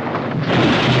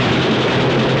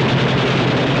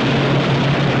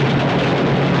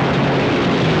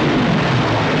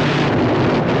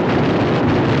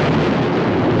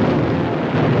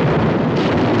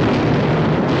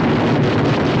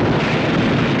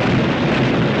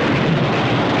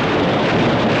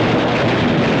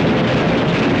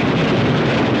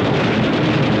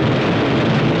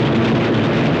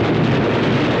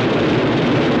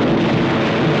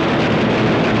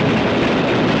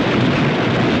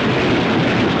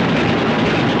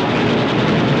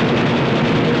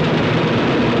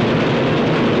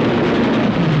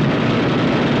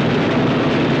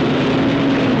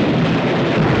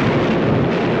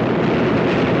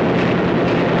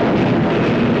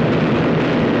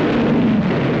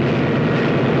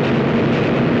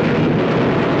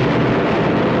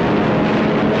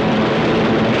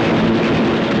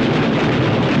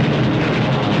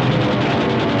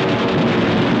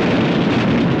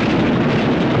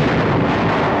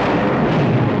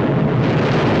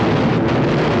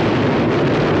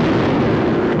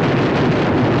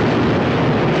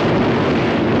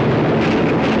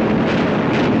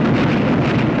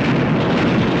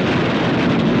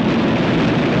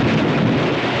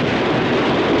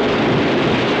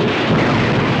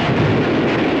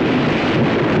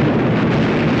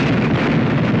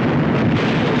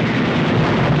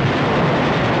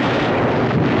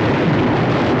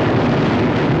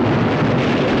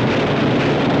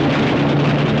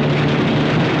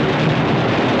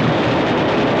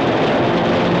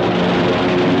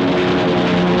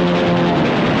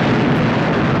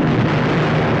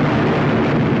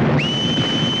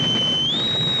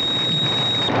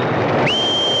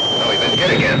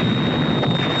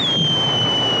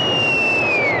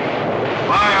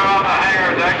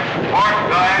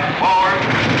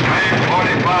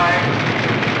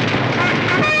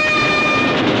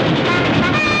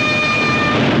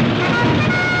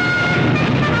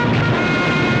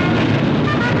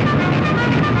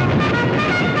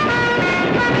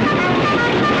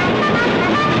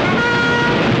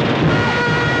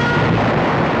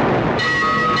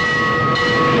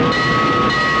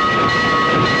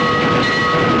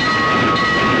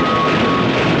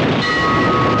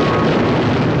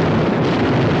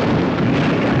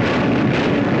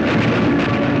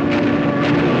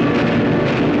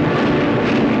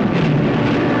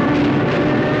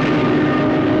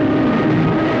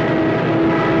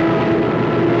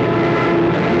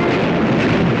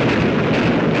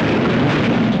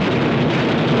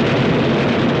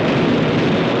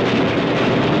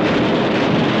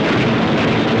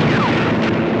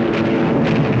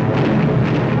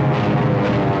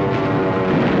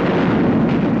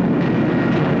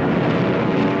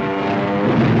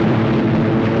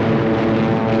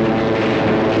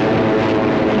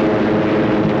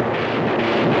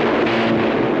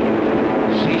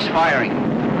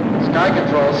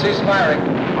 Cease firing.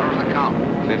 What was the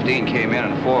count? 15 came in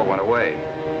and 4 went away.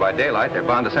 By daylight, they're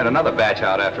bound to send another batch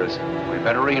out after us. We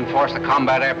better reinforce the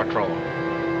combat air patrol.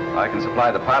 I can supply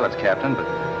the pilots, Captain, but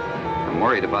I'm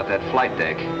worried about that flight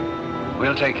deck.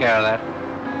 We'll take care of that.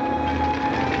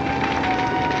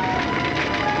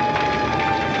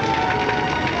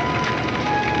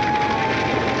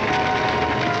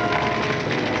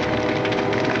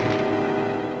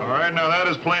 All right, now that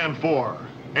is Plan 4.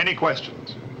 Any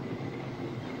questions?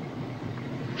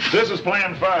 This is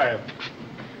Plan 5.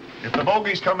 If the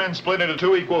bogies come in split into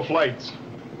 2 equal flights,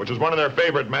 which is one of their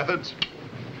favorite methods,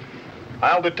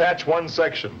 I'll detach one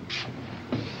section.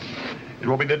 It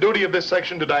will be the duty of this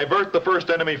section to divert the first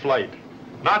enemy flight.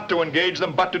 Not to engage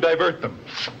them, but to divert them.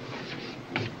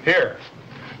 Here.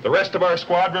 The rest of our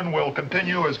squadron will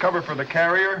continue as cover for the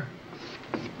carrier,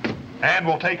 and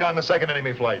will take on the second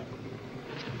enemy flight.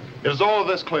 Is all of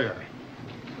this clear?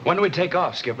 When do we take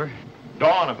off, Skipper?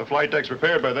 Dawn, if the flight deck's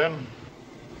repaired by then.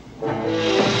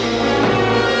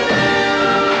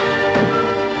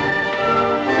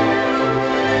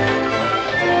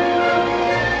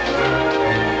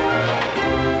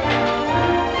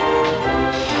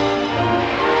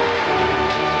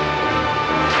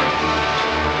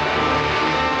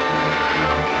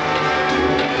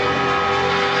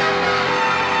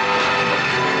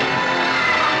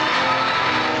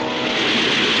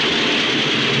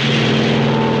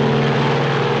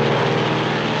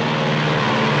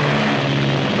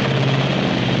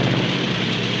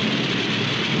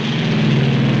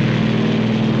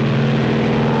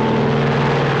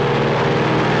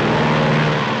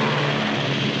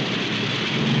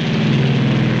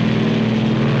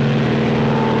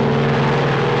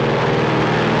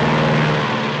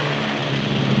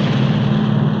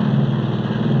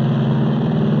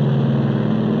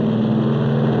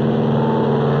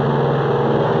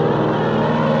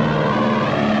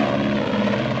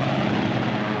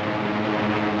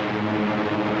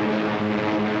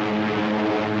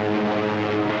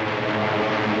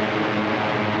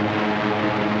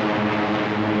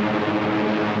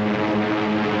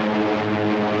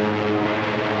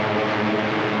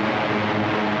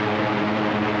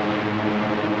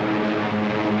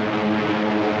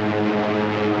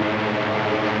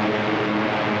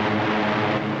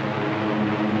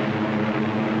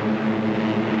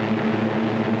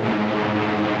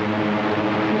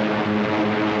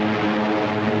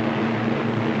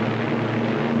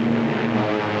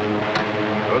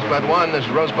 Rosebud 1, this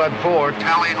is Rosebud 4.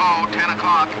 Tally ho, 10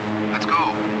 o'clock. Let's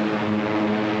go.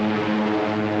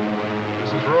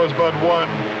 This is Rosebud 1.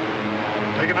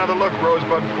 Take another look,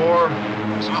 Rosebud 4.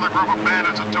 There's another group of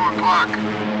bandits at 2 o'clock.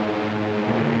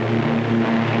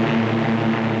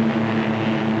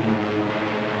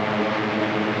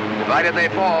 Divided they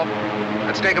fall.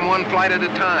 Let's take them one flight at a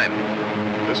time.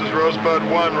 This is Rosebud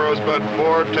 1, Rosebud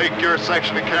 4. Take your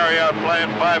section to carry out Plan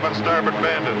 5 on starboard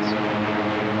bandits.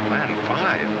 Plan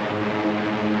 5?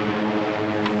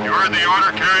 You heard the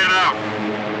order, carry it out.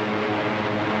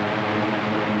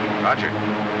 Roger.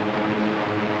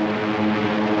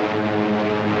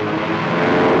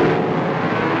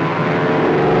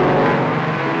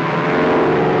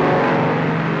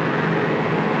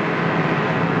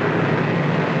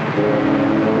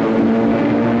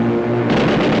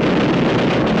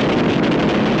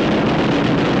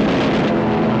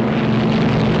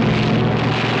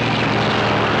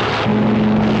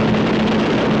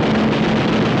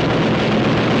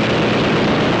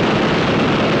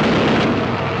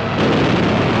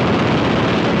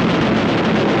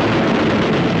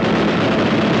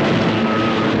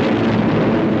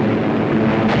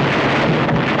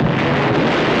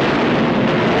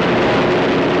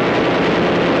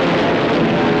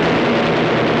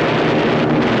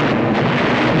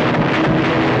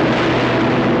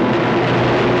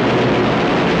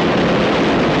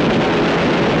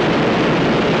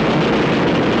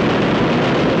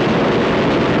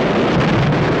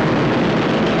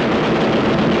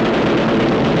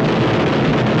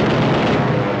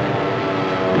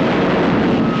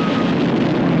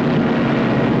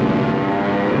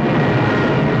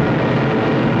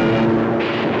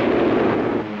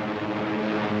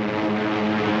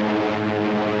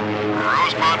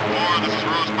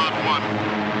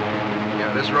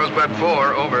 Rosebud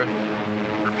 4, over.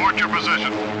 Report your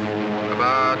position.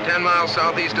 About 10 miles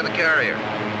southeast of the carrier. All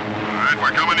right,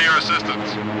 we're coming to your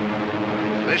assistance.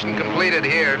 Mission completed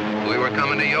here. We were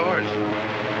coming to yours.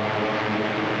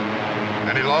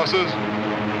 Any losses?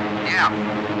 Yeah,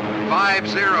 5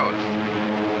 zeros.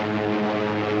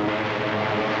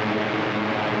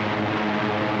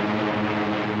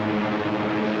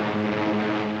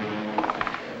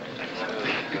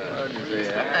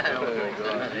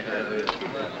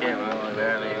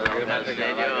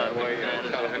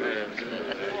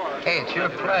 Hey, it's your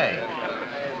play.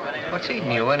 What's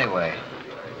eating you anyway?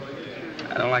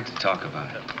 I don't like to talk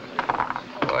about it.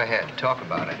 Go ahead, talk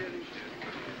about it.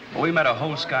 Well, we met a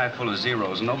whole sky full of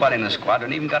zeros, and nobody in the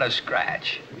squadron even got a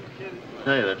scratch.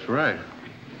 Hey, that's right.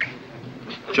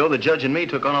 Joe, the judge, and me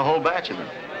took on a whole batch of them.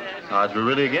 Odds were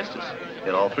really against us.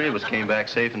 Yet all three of us came back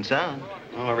safe and sound.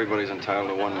 Well, everybody's entitled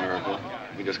to one miracle.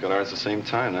 We just got ours at the same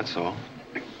time, that's all.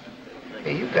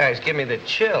 Hey, you guys give me the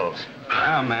chills.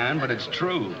 Ah, man, but it's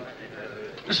true.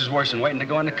 This is worse than waiting to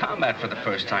go into combat for the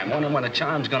first time, wondering when the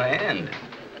charm's gonna end.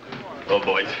 Oh,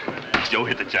 boys, Joe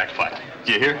hit the jackpot.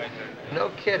 Did you hear? No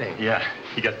kidding. Yeah,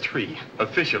 he got 3,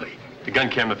 officially. The gun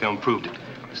camera film proved it.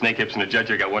 Snake Hips and the judge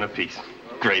here got 1 apiece.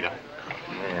 Great, huh?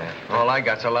 Yeah, all I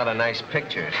got's a lot of nice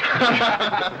pictures.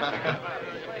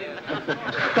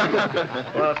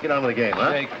 Well, let's get on with the game,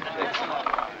 huh?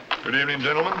 Good evening,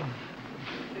 gentlemen.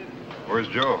 Where's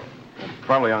Joe?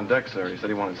 Probably on deck, sir. He said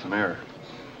he wanted some air.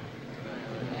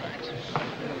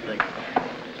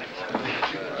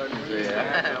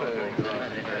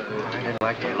 I didn't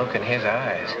like the look in his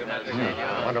eyes.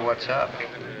 I wonder what's up.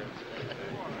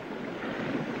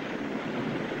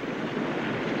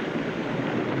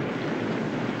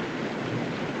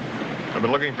 I've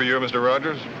been looking for you, Mr.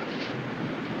 Rogers.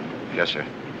 Yes, sir.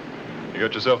 You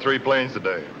got yourself 3 planes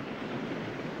today.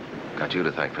 Got you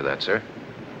to thank for that, sir.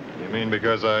 You mean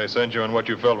because I sent you on what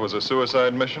you felt was a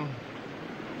suicide mission?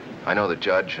 I know the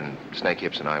judge and Snake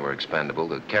Hips and I were expendable.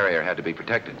 The carrier had to be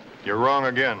protected. You're wrong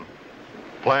again.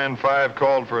 Plan 5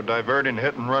 called for a diverting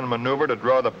hit-and-run maneuver to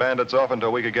draw the bandits off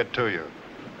until we could get to you.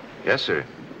 Yes, sir.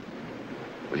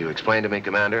 Will you explain to me,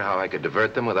 Commander, how I could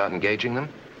divert them without engaging them?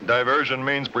 Diversion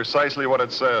means precisely what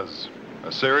it says.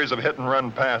 A series of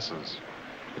hit-and-run passes.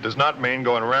 It does not mean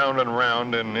going round and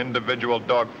round in individual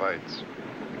dogfights.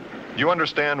 Do you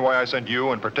understand why I sent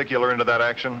you in particular into that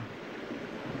action?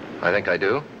 I think I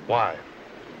do. Why?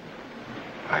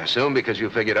 I assume because you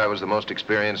figured I was the most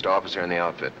experienced officer in the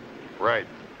outfit. Right.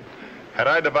 Had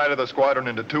I divided the squadron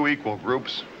into 2 equal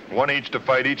groups, 1 each to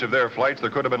fight each of their flights, there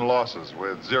could have been losses,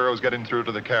 with zeros getting through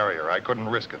to the carrier. I couldn't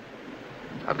risk it.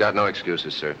 I've got no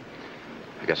excuses, sir.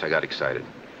 I guess I got excited.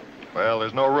 Well,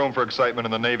 there's no room for excitement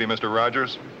in the Navy, Mr.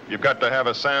 Rogers. You've got to have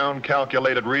a sound,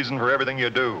 calculated reason for everything you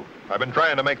do. I've been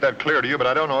trying to make that clear to you, but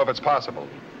I don't know if it's possible.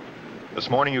 This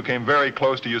morning you came very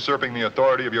close to usurping the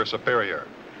authority of your superior.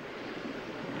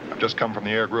 Just come from the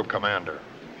Air Group commander.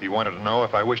 He wanted to know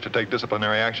if I wish to take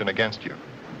disciplinary action against you.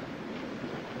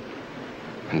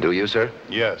 And do you, sir?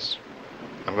 Yes.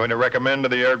 I'm going to recommend to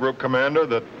the Air Group commander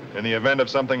that in the event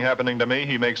of something happening to me,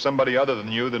 he makes somebody other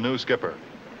than you the new skipper.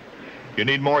 You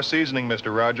need more seasoning,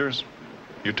 Mr. Rogers.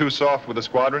 You're too soft with the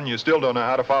squadron. You still don't know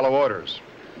how to follow orders.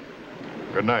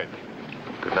 Good night.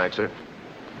 Good night, sir.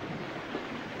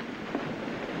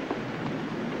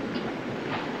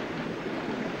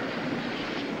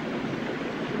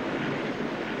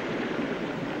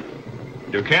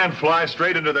 You can't fly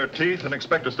straight into their teeth and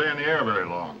expect to stay in the air very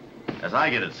long. As I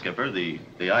get it, Skipper, the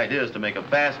idea is to make a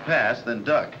fast pass, then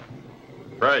duck.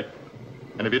 Right.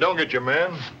 And if you don't get your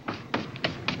man,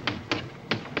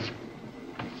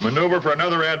 maneuver for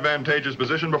another advantageous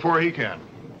position before he can.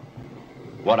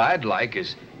 What I'd like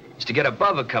is to get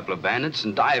above a couple of bandits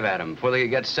and dive at them before they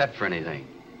get set for anything.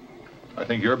 I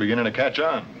think you're beginning to catch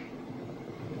on.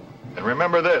 And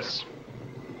remember this,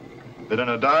 that in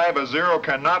a dive, a Zero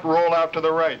cannot roll out to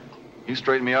the right. You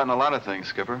straightened me out in a lot of things,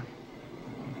 Skipper.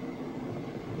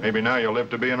 Maybe now you'll live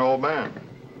to be an old man.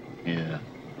 Yeah.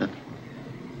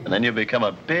 And then you become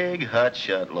a big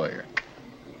hotshot lawyer.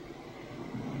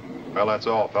 Well, that's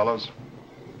all, fellows.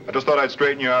 I just thought I'd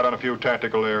straighten you out on a few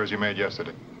tactical errors you made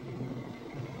yesterday.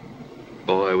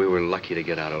 Boy, we were lucky to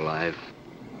get out alive.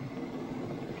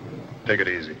 Take it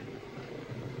easy.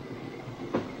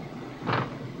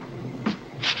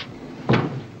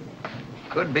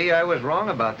 Could be I was wrong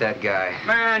about that guy.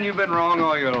 Man, you've been wrong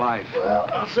all your life. Well,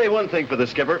 I'll say one thing for the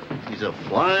Skipper. He's a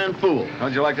flying fool.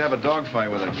 How'd you like to have a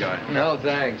dogfight with that guy? No,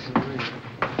 thanks.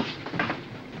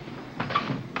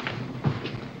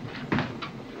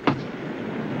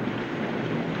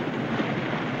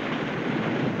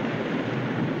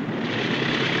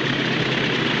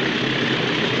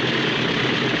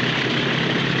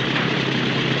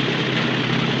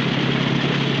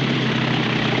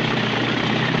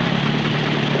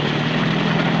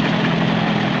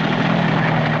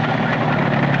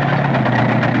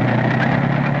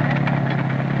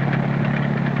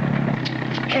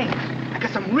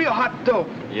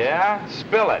 Yeah?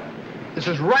 Spill it. This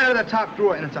is right out of the top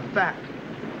drawer, and it's a fact.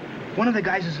 One of the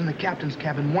guys is in the captain's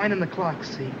cabin, winding the clock,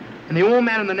 see? And the old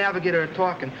man and the navigator are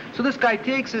talking. So this guy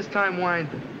takes his time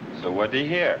winding. So what'd he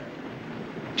hear?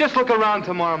 Just look around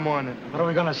tomorrow morning. What are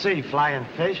we gonna see, flying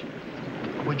fish?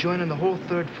 We're joining the whole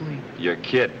third fleet. You're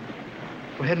kidding.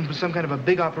 We're heading for some kind of a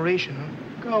big operation,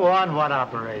 huh? Go on, what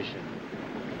operation?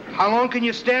 How long can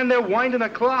you stand there winding a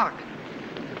clock?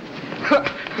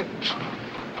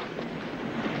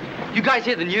 You guys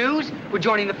hear the news? We're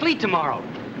joining the fleet tomorrow.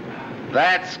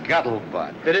 That's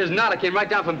scuttlebutt. It is not. It came right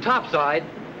down from topside.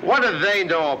 What do they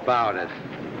know about it?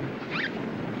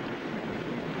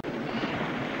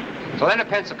 So then at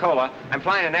Pensacola, I'm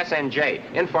flying an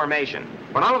SNJ, in formation.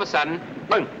 When all of a sudden,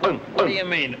 boom, boom, boom. What do you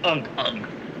mean, unk?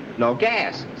 No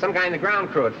gas. Some guy in the ground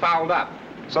crew had fouled up.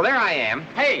 So there I am.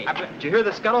 Hey, did you hear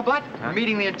the scuttlebutt? We're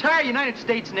meeting the entire United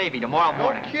States Navy tomorrow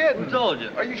morning. No kidding. Who told you?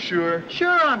 Are you sure?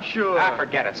 Sure, I'm sure. Ah,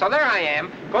 forget it. So there I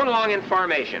am, going along in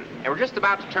formation. And we're just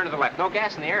about to turn to the left. No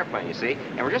gas in the airplane, you see.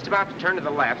 And we're just about to turn to the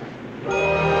left.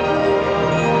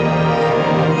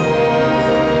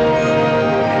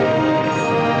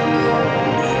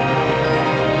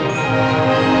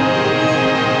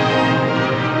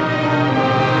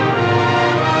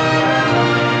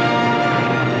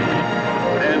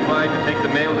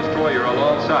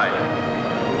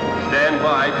 Stand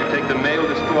by to take the mail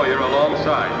destroyer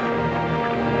alongside.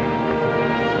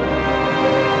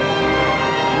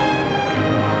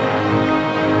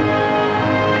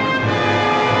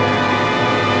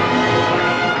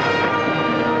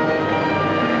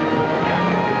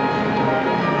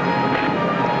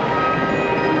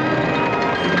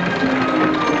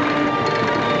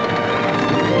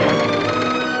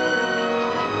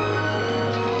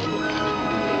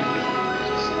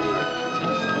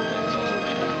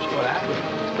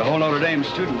 The whole Notre Dame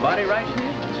student body right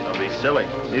here? Don't be silly.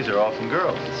 These are all from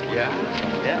girls. Yeah?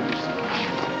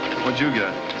 What'd you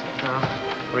get?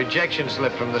 Rejection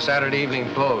slip from the Saturday Evening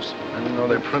Post. I didn't know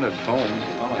they printed poems.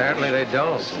 Apparently they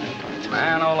don't.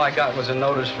 Man, all I got was a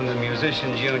notice from the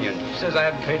Musicians Union. Says I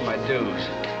haven't paid my dues.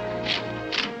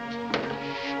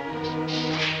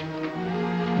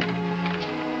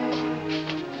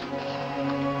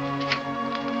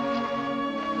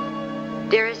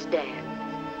 Dearest Dan,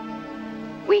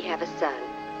 we have a son.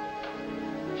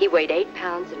 He weighed 8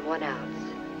 pounds and 1 ounce.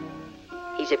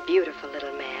 He's a beautiful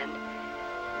little man,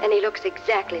 and he looks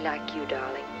exactly like you,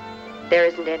 darling. There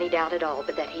isn't any doubt at all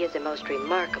but that he is a most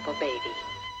remarkable baby.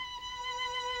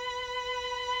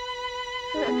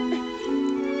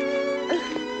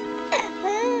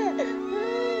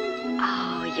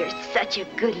 such a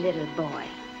good little boy.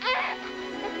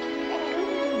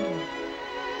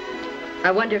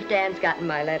 I wonder if Dan's gotten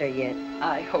my letter yet.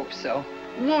 I hope so.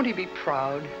 Won't he be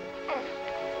proud?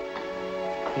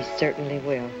 He certainly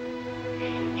will.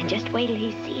 And just wait till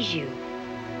he sees you.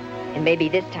 And maybe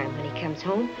this time when he comes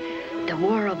home, the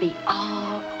war will be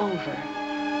all over.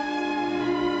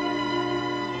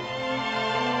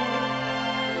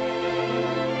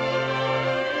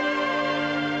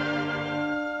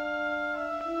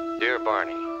 Dear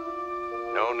Barney,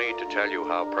 no need to tell you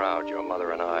how proud your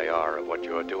mother and I are of what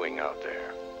you're doing out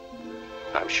there.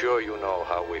 I'm sure you know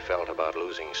how we felt about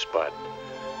losing Spud,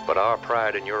 but our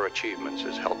pride in your achievements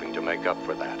is helping to make up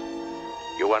for that.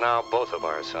 You are now both of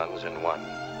our sons in one.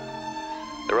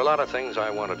 There are a lot of things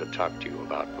I wanted to talk to you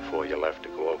about before you left to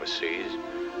go overseas,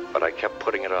 but I kept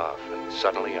putting it off, and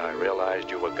suddenly I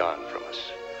realized you were gone from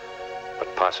us.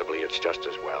 But possibly it's just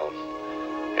as well.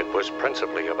 It was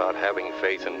principally about having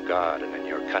faith in God and in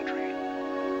your country.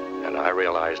 And I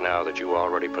realize now that you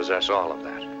already possess all of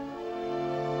that.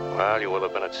 Well, you will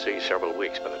have been at sea several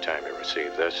weeks by the time you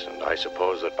receive this, and I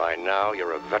suppose that by now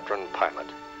you're a veteran pilot.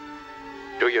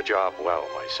 Do your job well,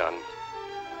 my son.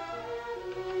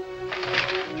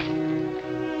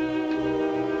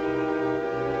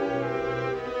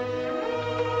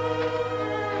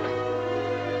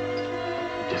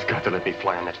 You just got to let me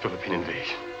fly on that Philippine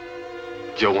invasion.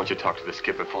 Joe wants you to talk to the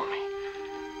skipper for me.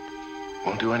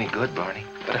 Won't do any good, Barney.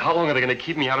 But how long are they going to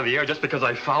keep me out of the air just because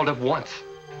I fouled up once?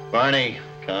 Barney,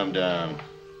 calm down.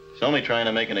 He's only trying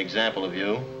to make an example of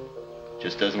you.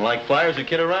 Just doesn't like flyers who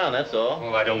kid around, that's all.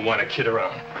 Well, I don't want to kid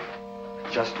around.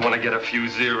 Just want to get a few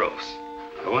zeros.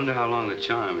 I wonder how long the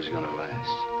charm is going to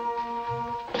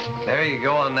last. There you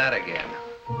go on that again.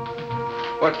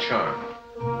 What charm?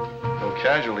 No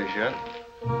casualties yet.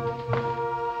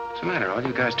 What's the matter? All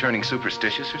you guys turning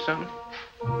superstitious or something?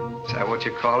 Is that what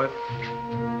you call it?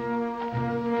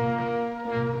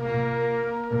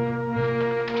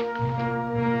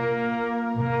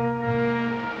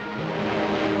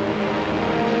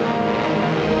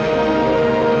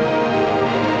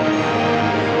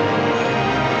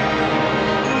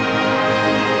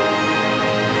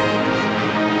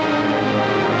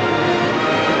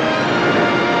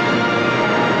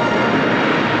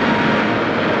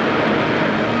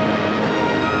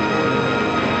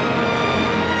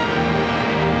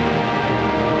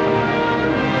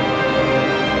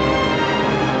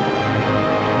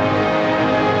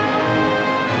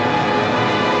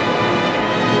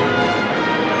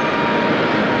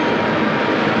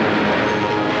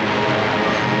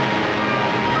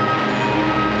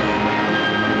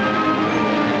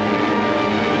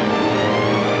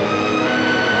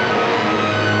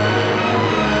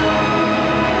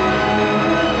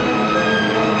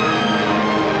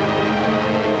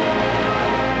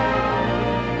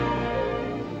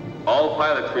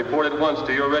 Report at once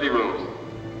to your ready rooms.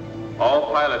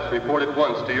 All pilots report at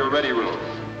once to your ready rooms.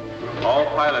 All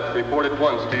pilots report at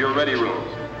once to your ready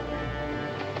rooms.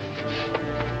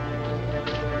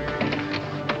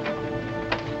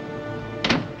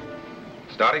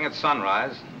 Starting at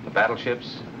sunrise, the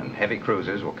battleships and heavy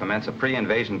cruisers will commence a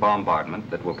pre-invasion bombardment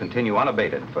that will continue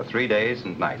unabated for 3 days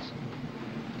and nights.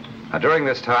 Now, during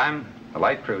this time, the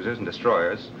light cruisers and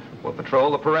destroyers will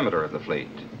patrol the perimeter of the fleet.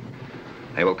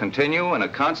 They will continue in a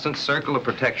constant circle of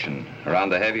protection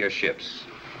around the heavier ships,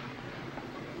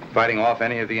 fighting off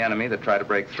any of the enemy that try to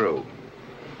break through.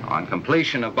 On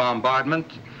completion of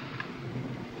bombardment,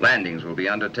 landings will be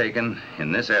undertaken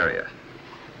in this area.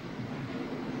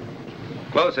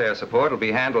 Close air support will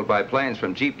be handled by planes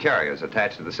from jeep carriers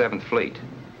attached to the 7th Fleet.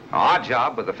 Our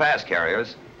job with the fast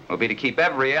carriers will be to keep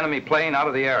every enemy plane out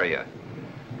of the area.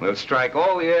 We'll strike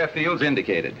all the airfields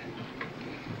indicated.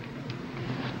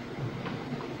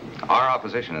 Our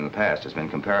opposition in the past has been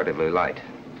comparatively light.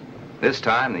 This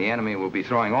time, the enemy will be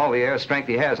throwing all the air strength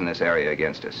he has in this area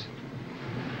against us.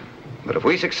 But if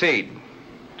we succeed,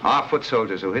 our foot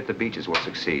soldiers who hit the beaches will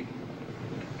succeed.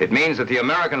 It means that the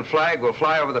American flag will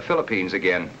fly over the Philippines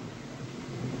again.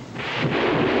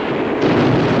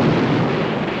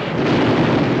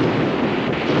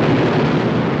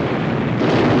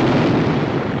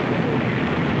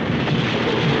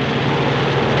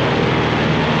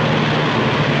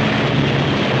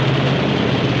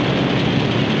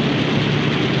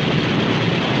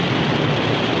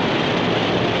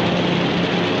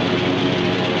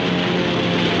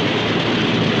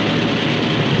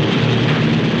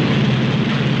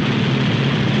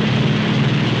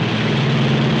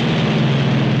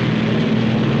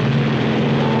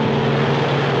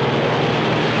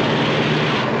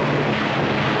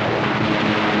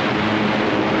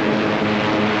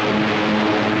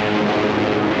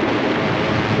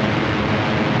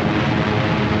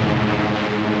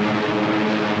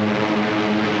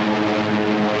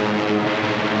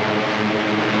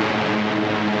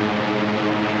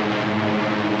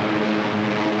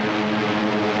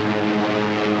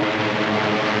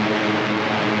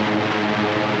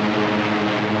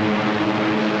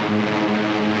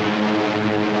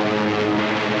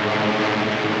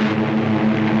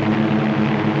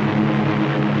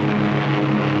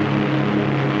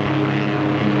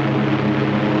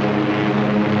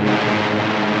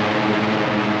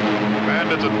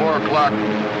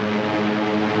 o'clock.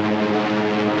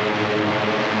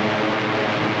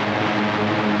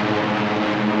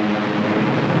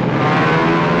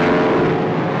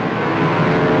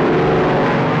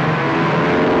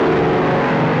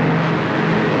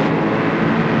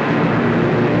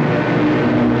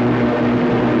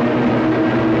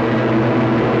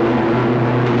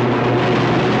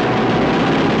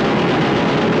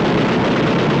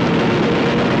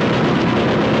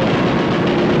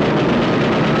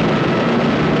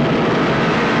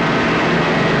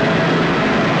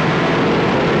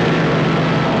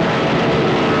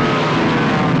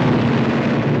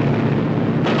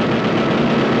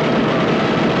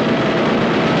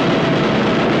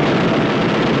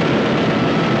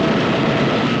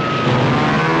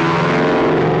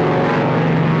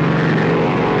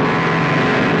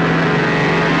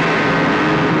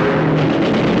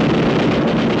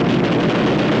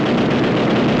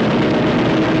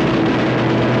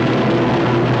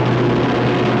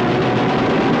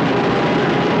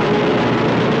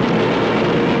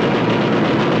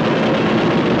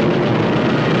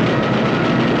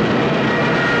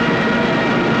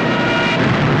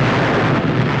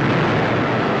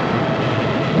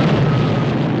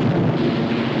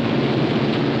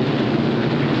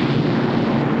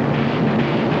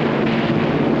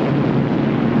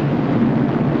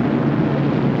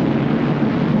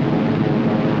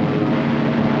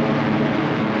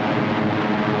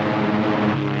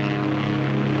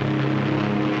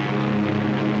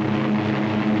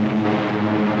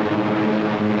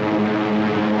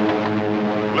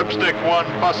 Lipstick 1,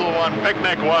 Bustle 1,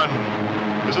 Picnic 1.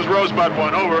 This is Rosebud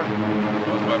 1, over.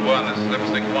 Rosebud 1, this is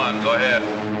Lipstick 1, go ahead.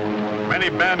 Many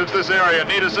bandits this area,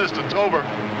 need assistance, over.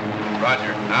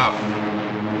 Roger, out.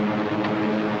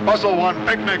 Bustle 1,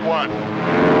 Picnic 1.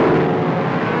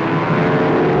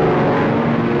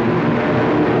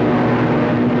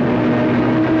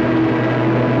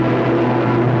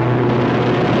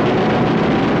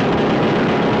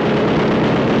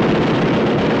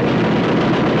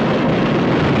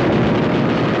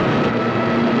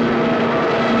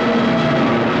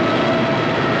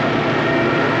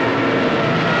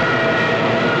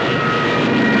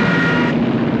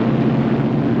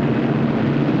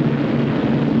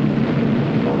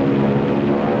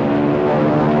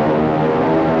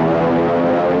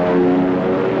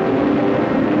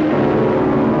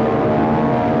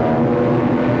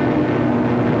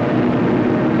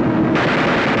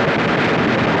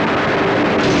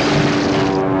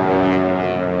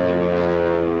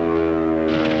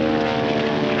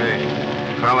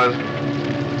 Fellas,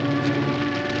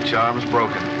 the charm's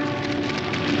broken.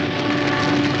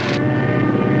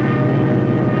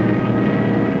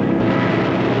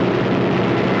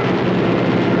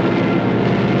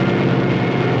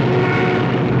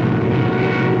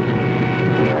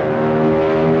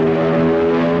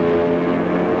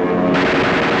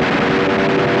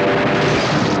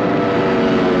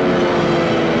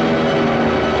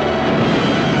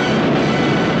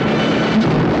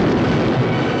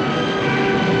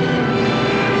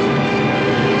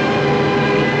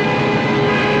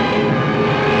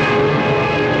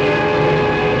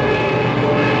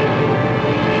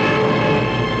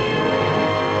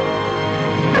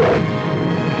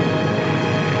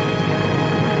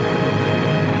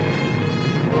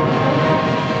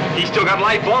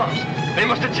 Light bombs. They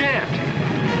must have jammed.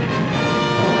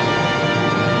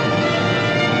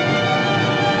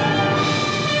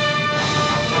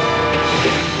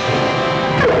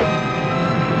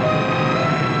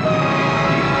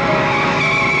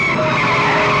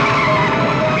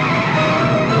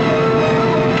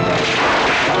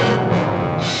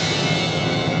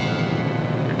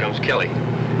 Here comes Kelly.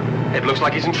 It looks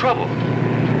like he's in trouble.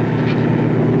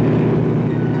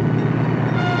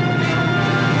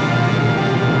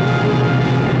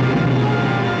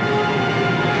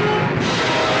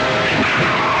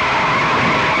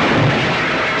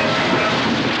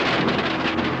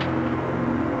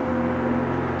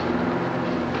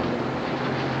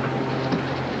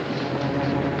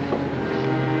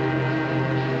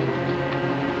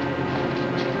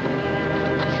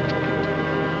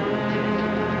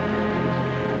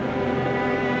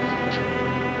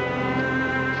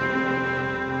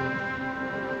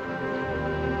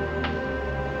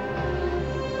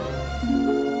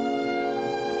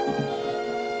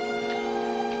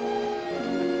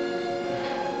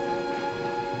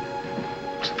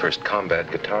 First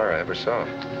combat guitar I ever saw.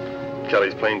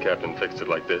 Kelly's plane captain fixed it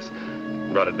like this.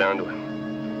 Brought it down to him.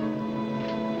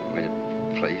 Want me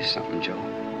to play you something, Joe?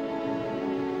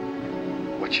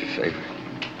 What's your favorite?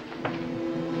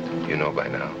 You know by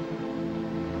now.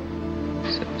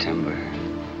 September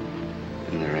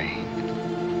in the rain.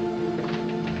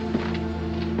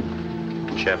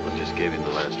 chaplain just gave him the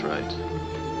last rites.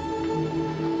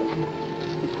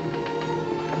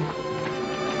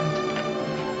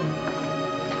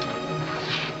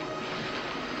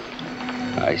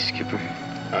 Hi, Skipper.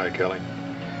 Hi, Kelly.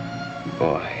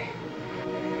 Boy,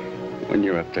 when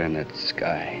you're up there in that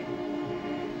sky,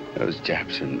 those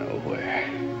Japs are nowhere.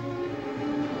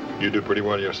 You do pretty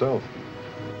well yourself.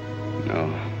 No,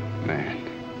 man.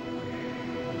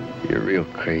 You're real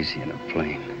crazy in a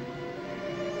plane.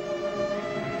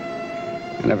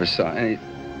 I never saw any...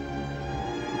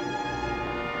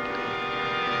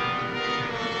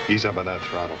 Ease up on that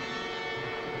throttle.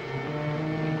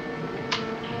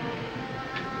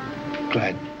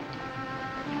 Glad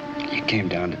you came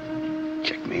down to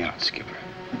check me out, Skipper.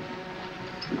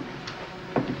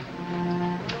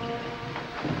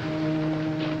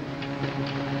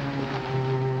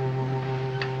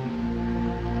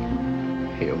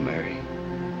 Hail Mary,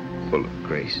 full of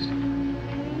grace.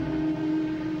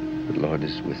 The Lord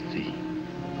is with thee.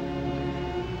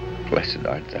 Blessed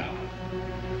art thou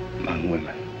among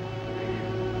women,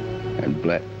 and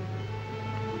blessed.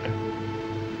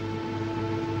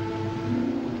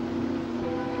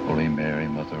 Holy Mary,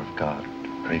 Mother of God,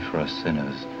 pray for us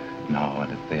sinners, now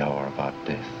and at the hour of our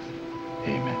death.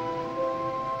 Amen.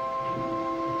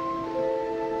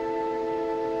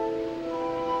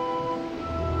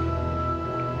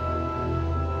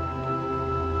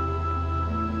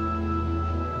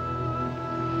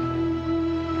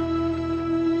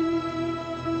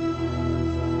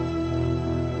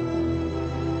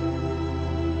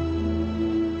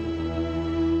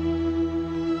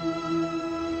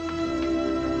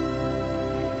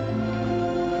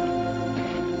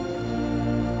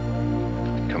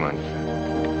 Come on.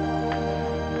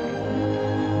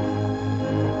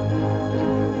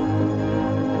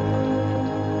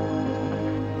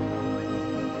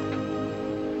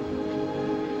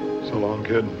 So long,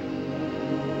 kid.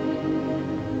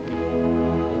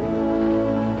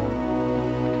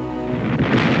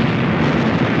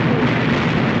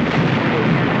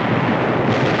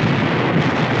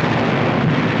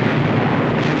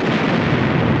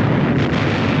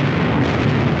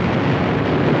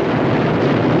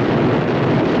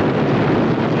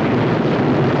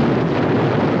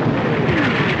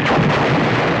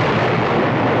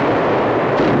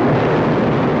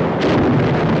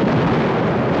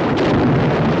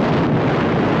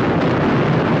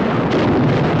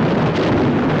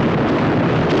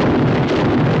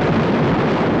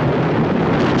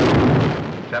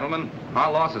 Gentlemen,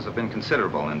 our losses have been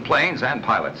considerable in planes and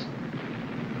pilots.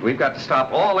 We've got to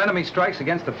stop all enemy strikes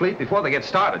against the fleet before they get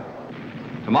started.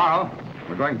 Tomorrow,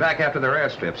 we're going back after their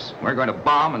airstrips. We're going to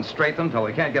bomb and straight them till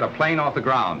they can't get a plane off the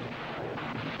ground.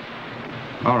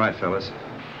 All right, fellas.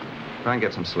 Try and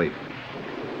get some sleep.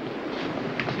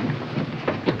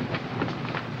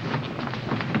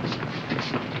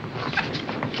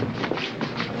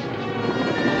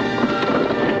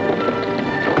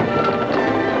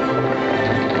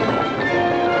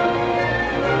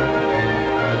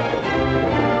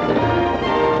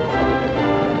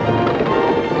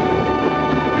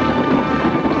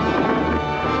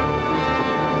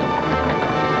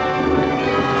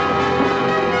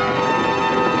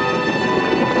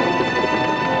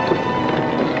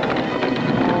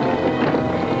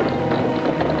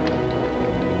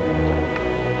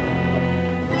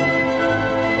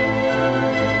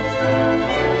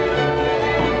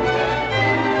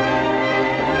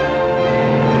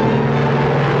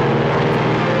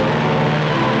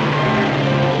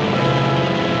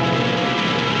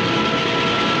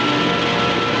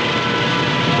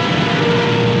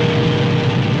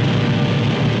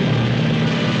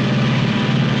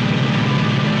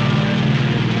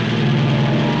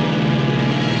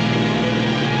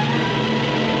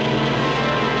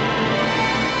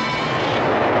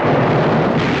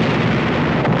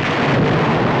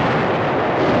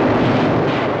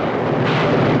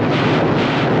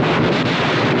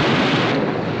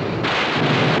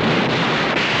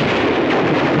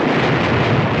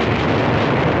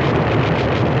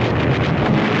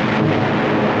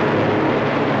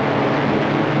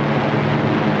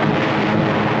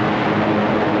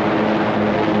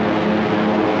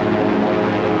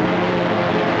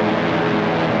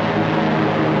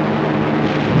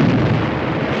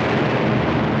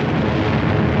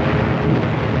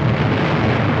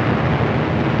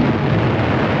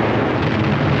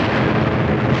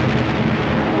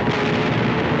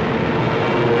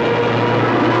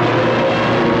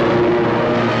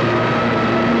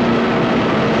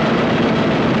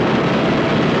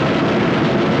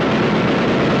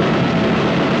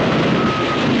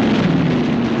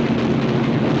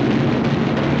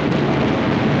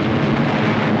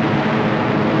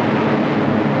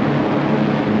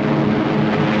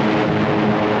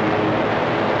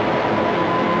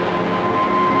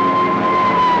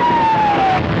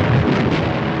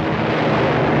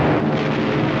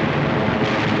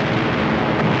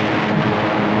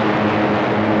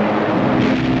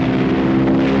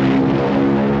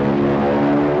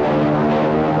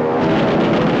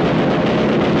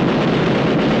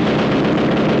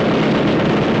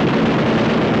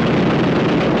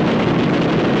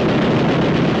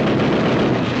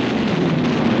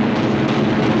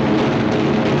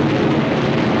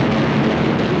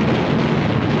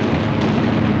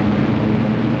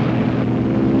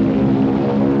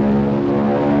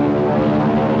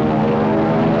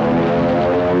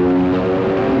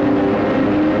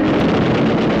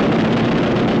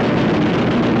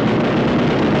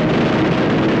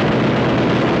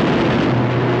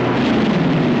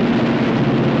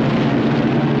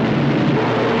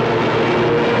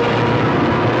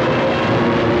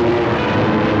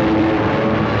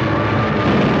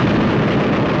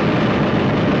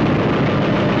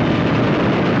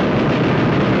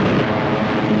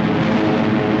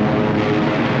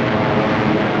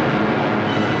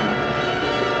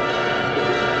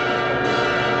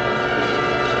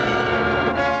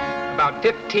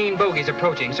 15 bogies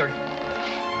approaching, sir.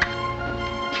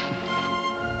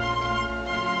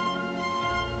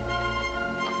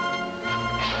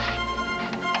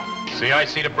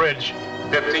 CIC to bridge.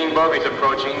 15 bogies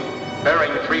approaching.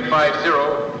 Bearing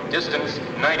 350. Distance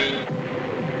 90.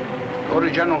 Go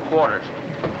to general quarters.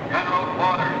 General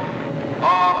quarters.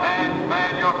 All hands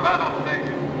man your battle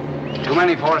stations. Too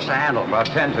many for us to handle. About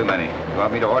 10 too many. You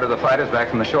want me to order the fighters back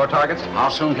from the shore targets? How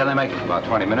soon can they make it? About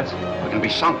 20 minutes. We can be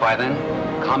sunk by then.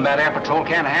 Combat Air Patrol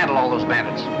can't handle all those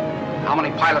bandits. How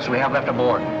many pilots do we have left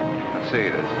aboard? Let's see,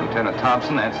 there's Lieutenant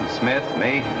Thompson, Ensign Smith,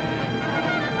 me.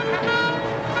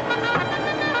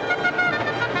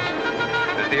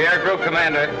 This is the air group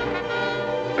commander.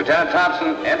 Lieutenant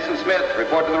Thompson, Ensign Smith,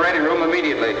 report to the ready room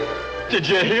immediately. Did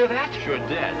you hear that? Sure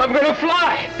did. I'm gonna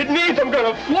fly. It means I'm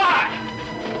gonna fly.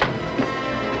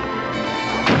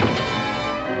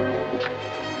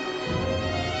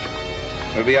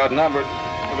 We'll be outnumbered.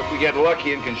 But if we get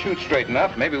lucky and can shoot straight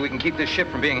enough, maybe we can keep this ship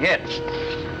from being hit.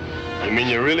 You mean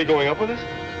you're really going up with us?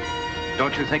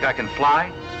 Don't you think I can fly?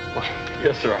 Well,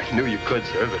 yes, sir. I knew you could,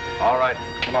 sir, but... All right,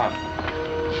 come on.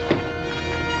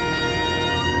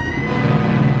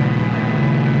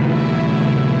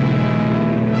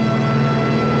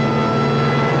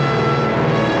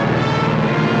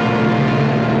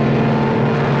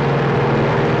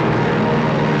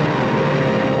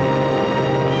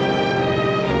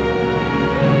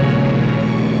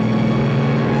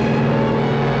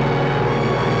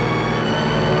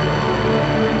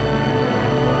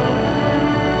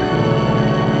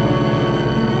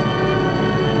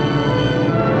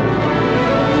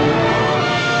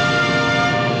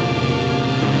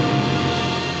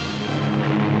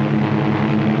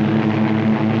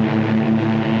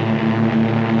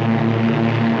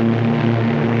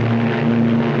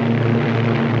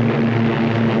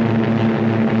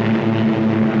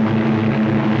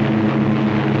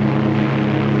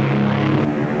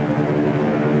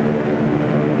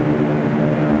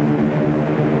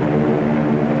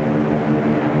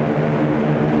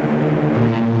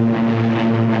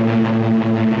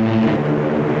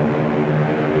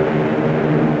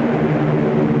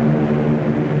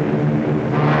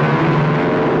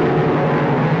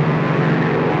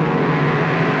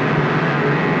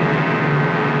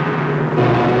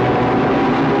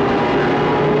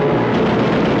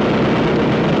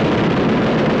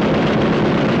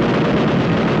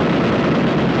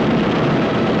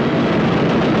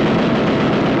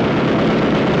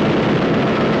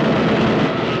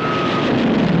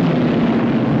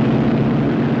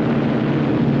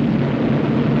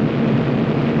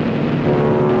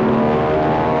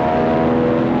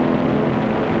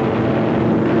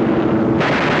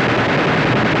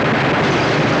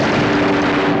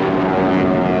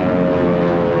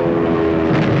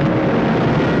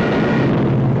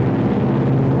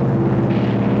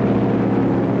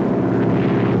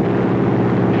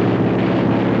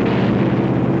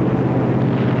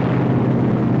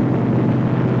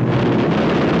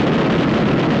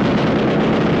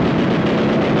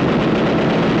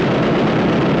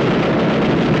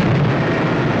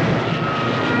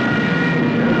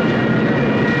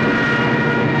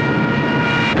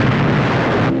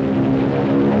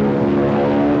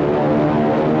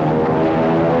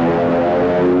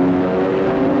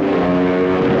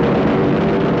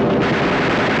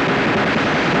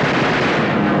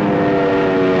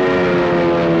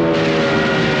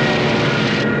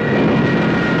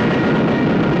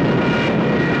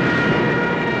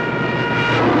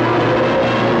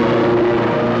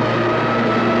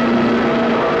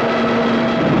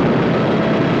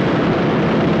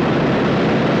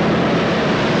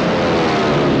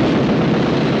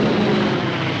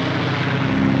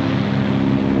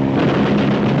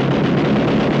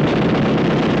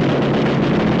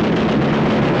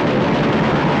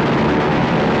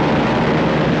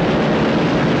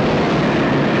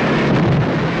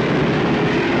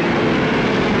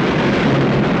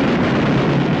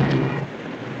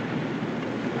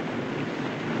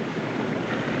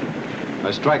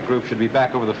 The strike group should be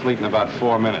back over the fleet in about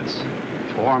 4 minutes.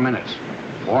 4 minutes.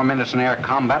 4 minutes in air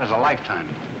combat is a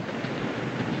lifetime.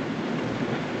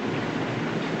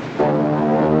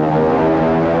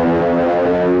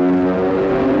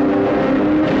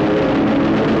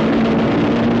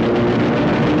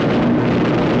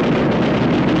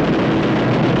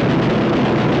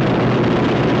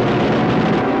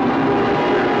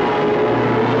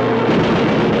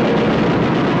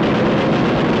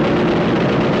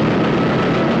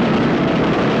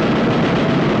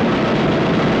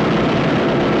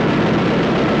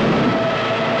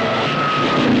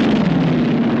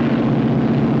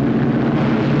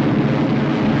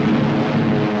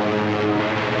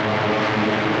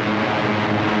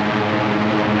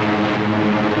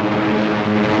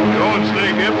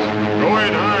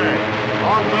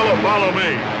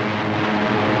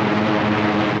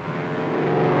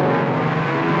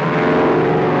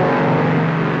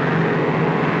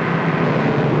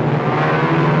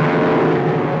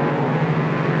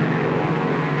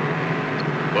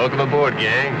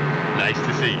 gang. Nice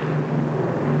to see you.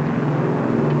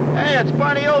 Hey, it's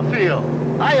Barney Oldfield.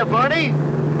 Hiya, Barney.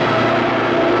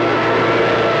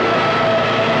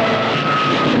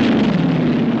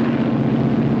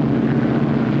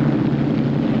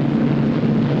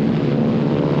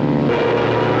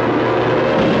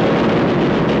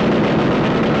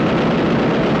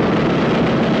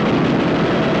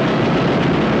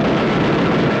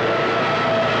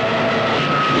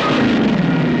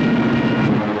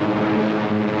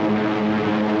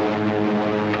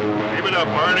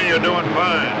 Barney, you're doing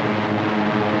fine.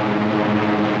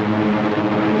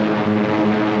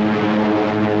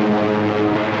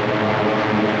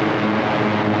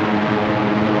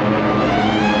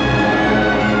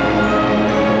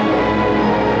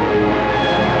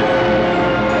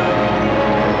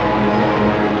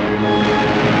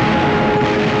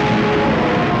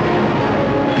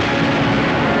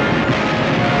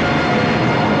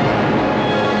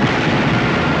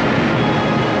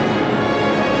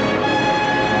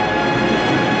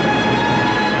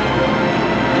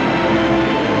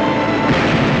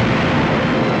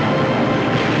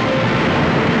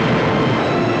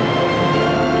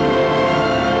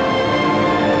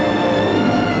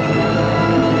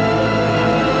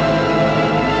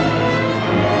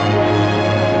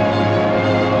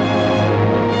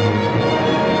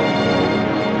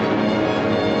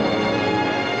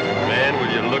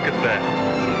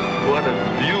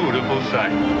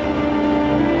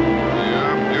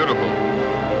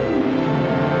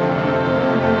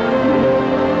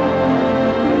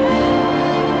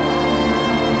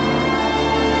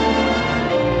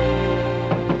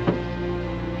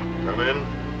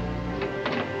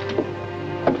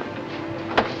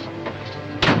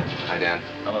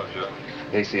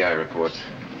 ACI reports.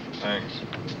 Thanks.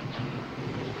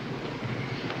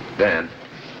 Dan.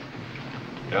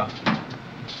 Yeah?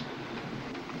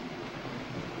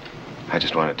 I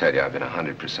just want to tell you I've been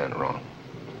 100% wrong.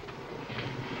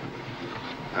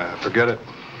 Forget it.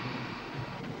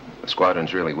 The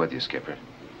squadron's really with you, Skipper.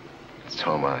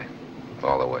 So am I.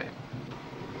 All the way.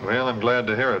 Well, I'm glad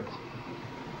to hear it.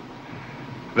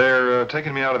 They're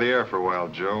taking me out of the air for a while,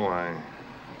 Joe. I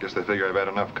guess they figure I've had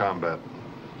enough combat.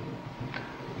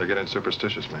 They're getting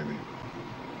superstitious, maybe.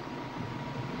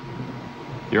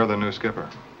 You're the new skipper.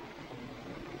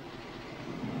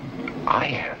 I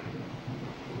am?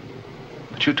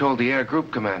 But you told the air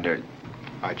group commander...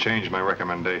 I changed my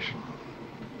recommendation.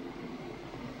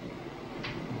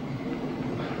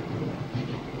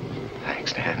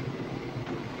 Thanks, Dan.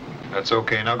 That's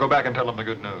okay. Now go back and tell them the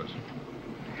good news.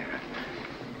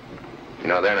 You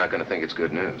know, they're not going to think it's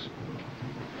good news.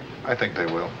 I think they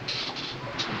will.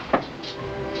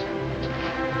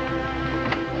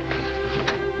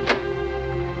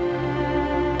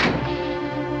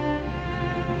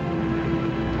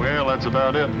 Well, that's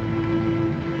about it.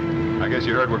 I guess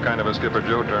you heard what kind of a skipper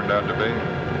Joe turned out to be.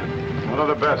 One of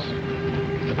the best.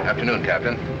 Afternoon,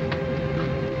 Captain.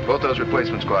 Both those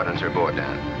replacement squadrons are aboard,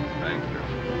 Dan. Thank you.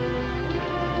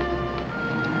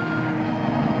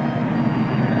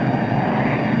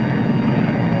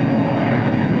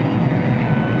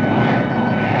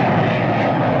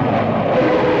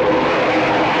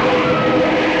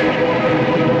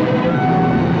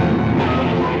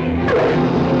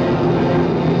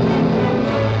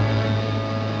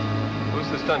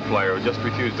 Flyer who just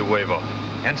refused to wave off.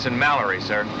 Ensign Mallory,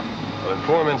 sir. Well,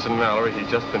 inform Ensign Mallory he's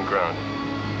just been grounded.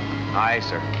 Aye,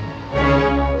 sir.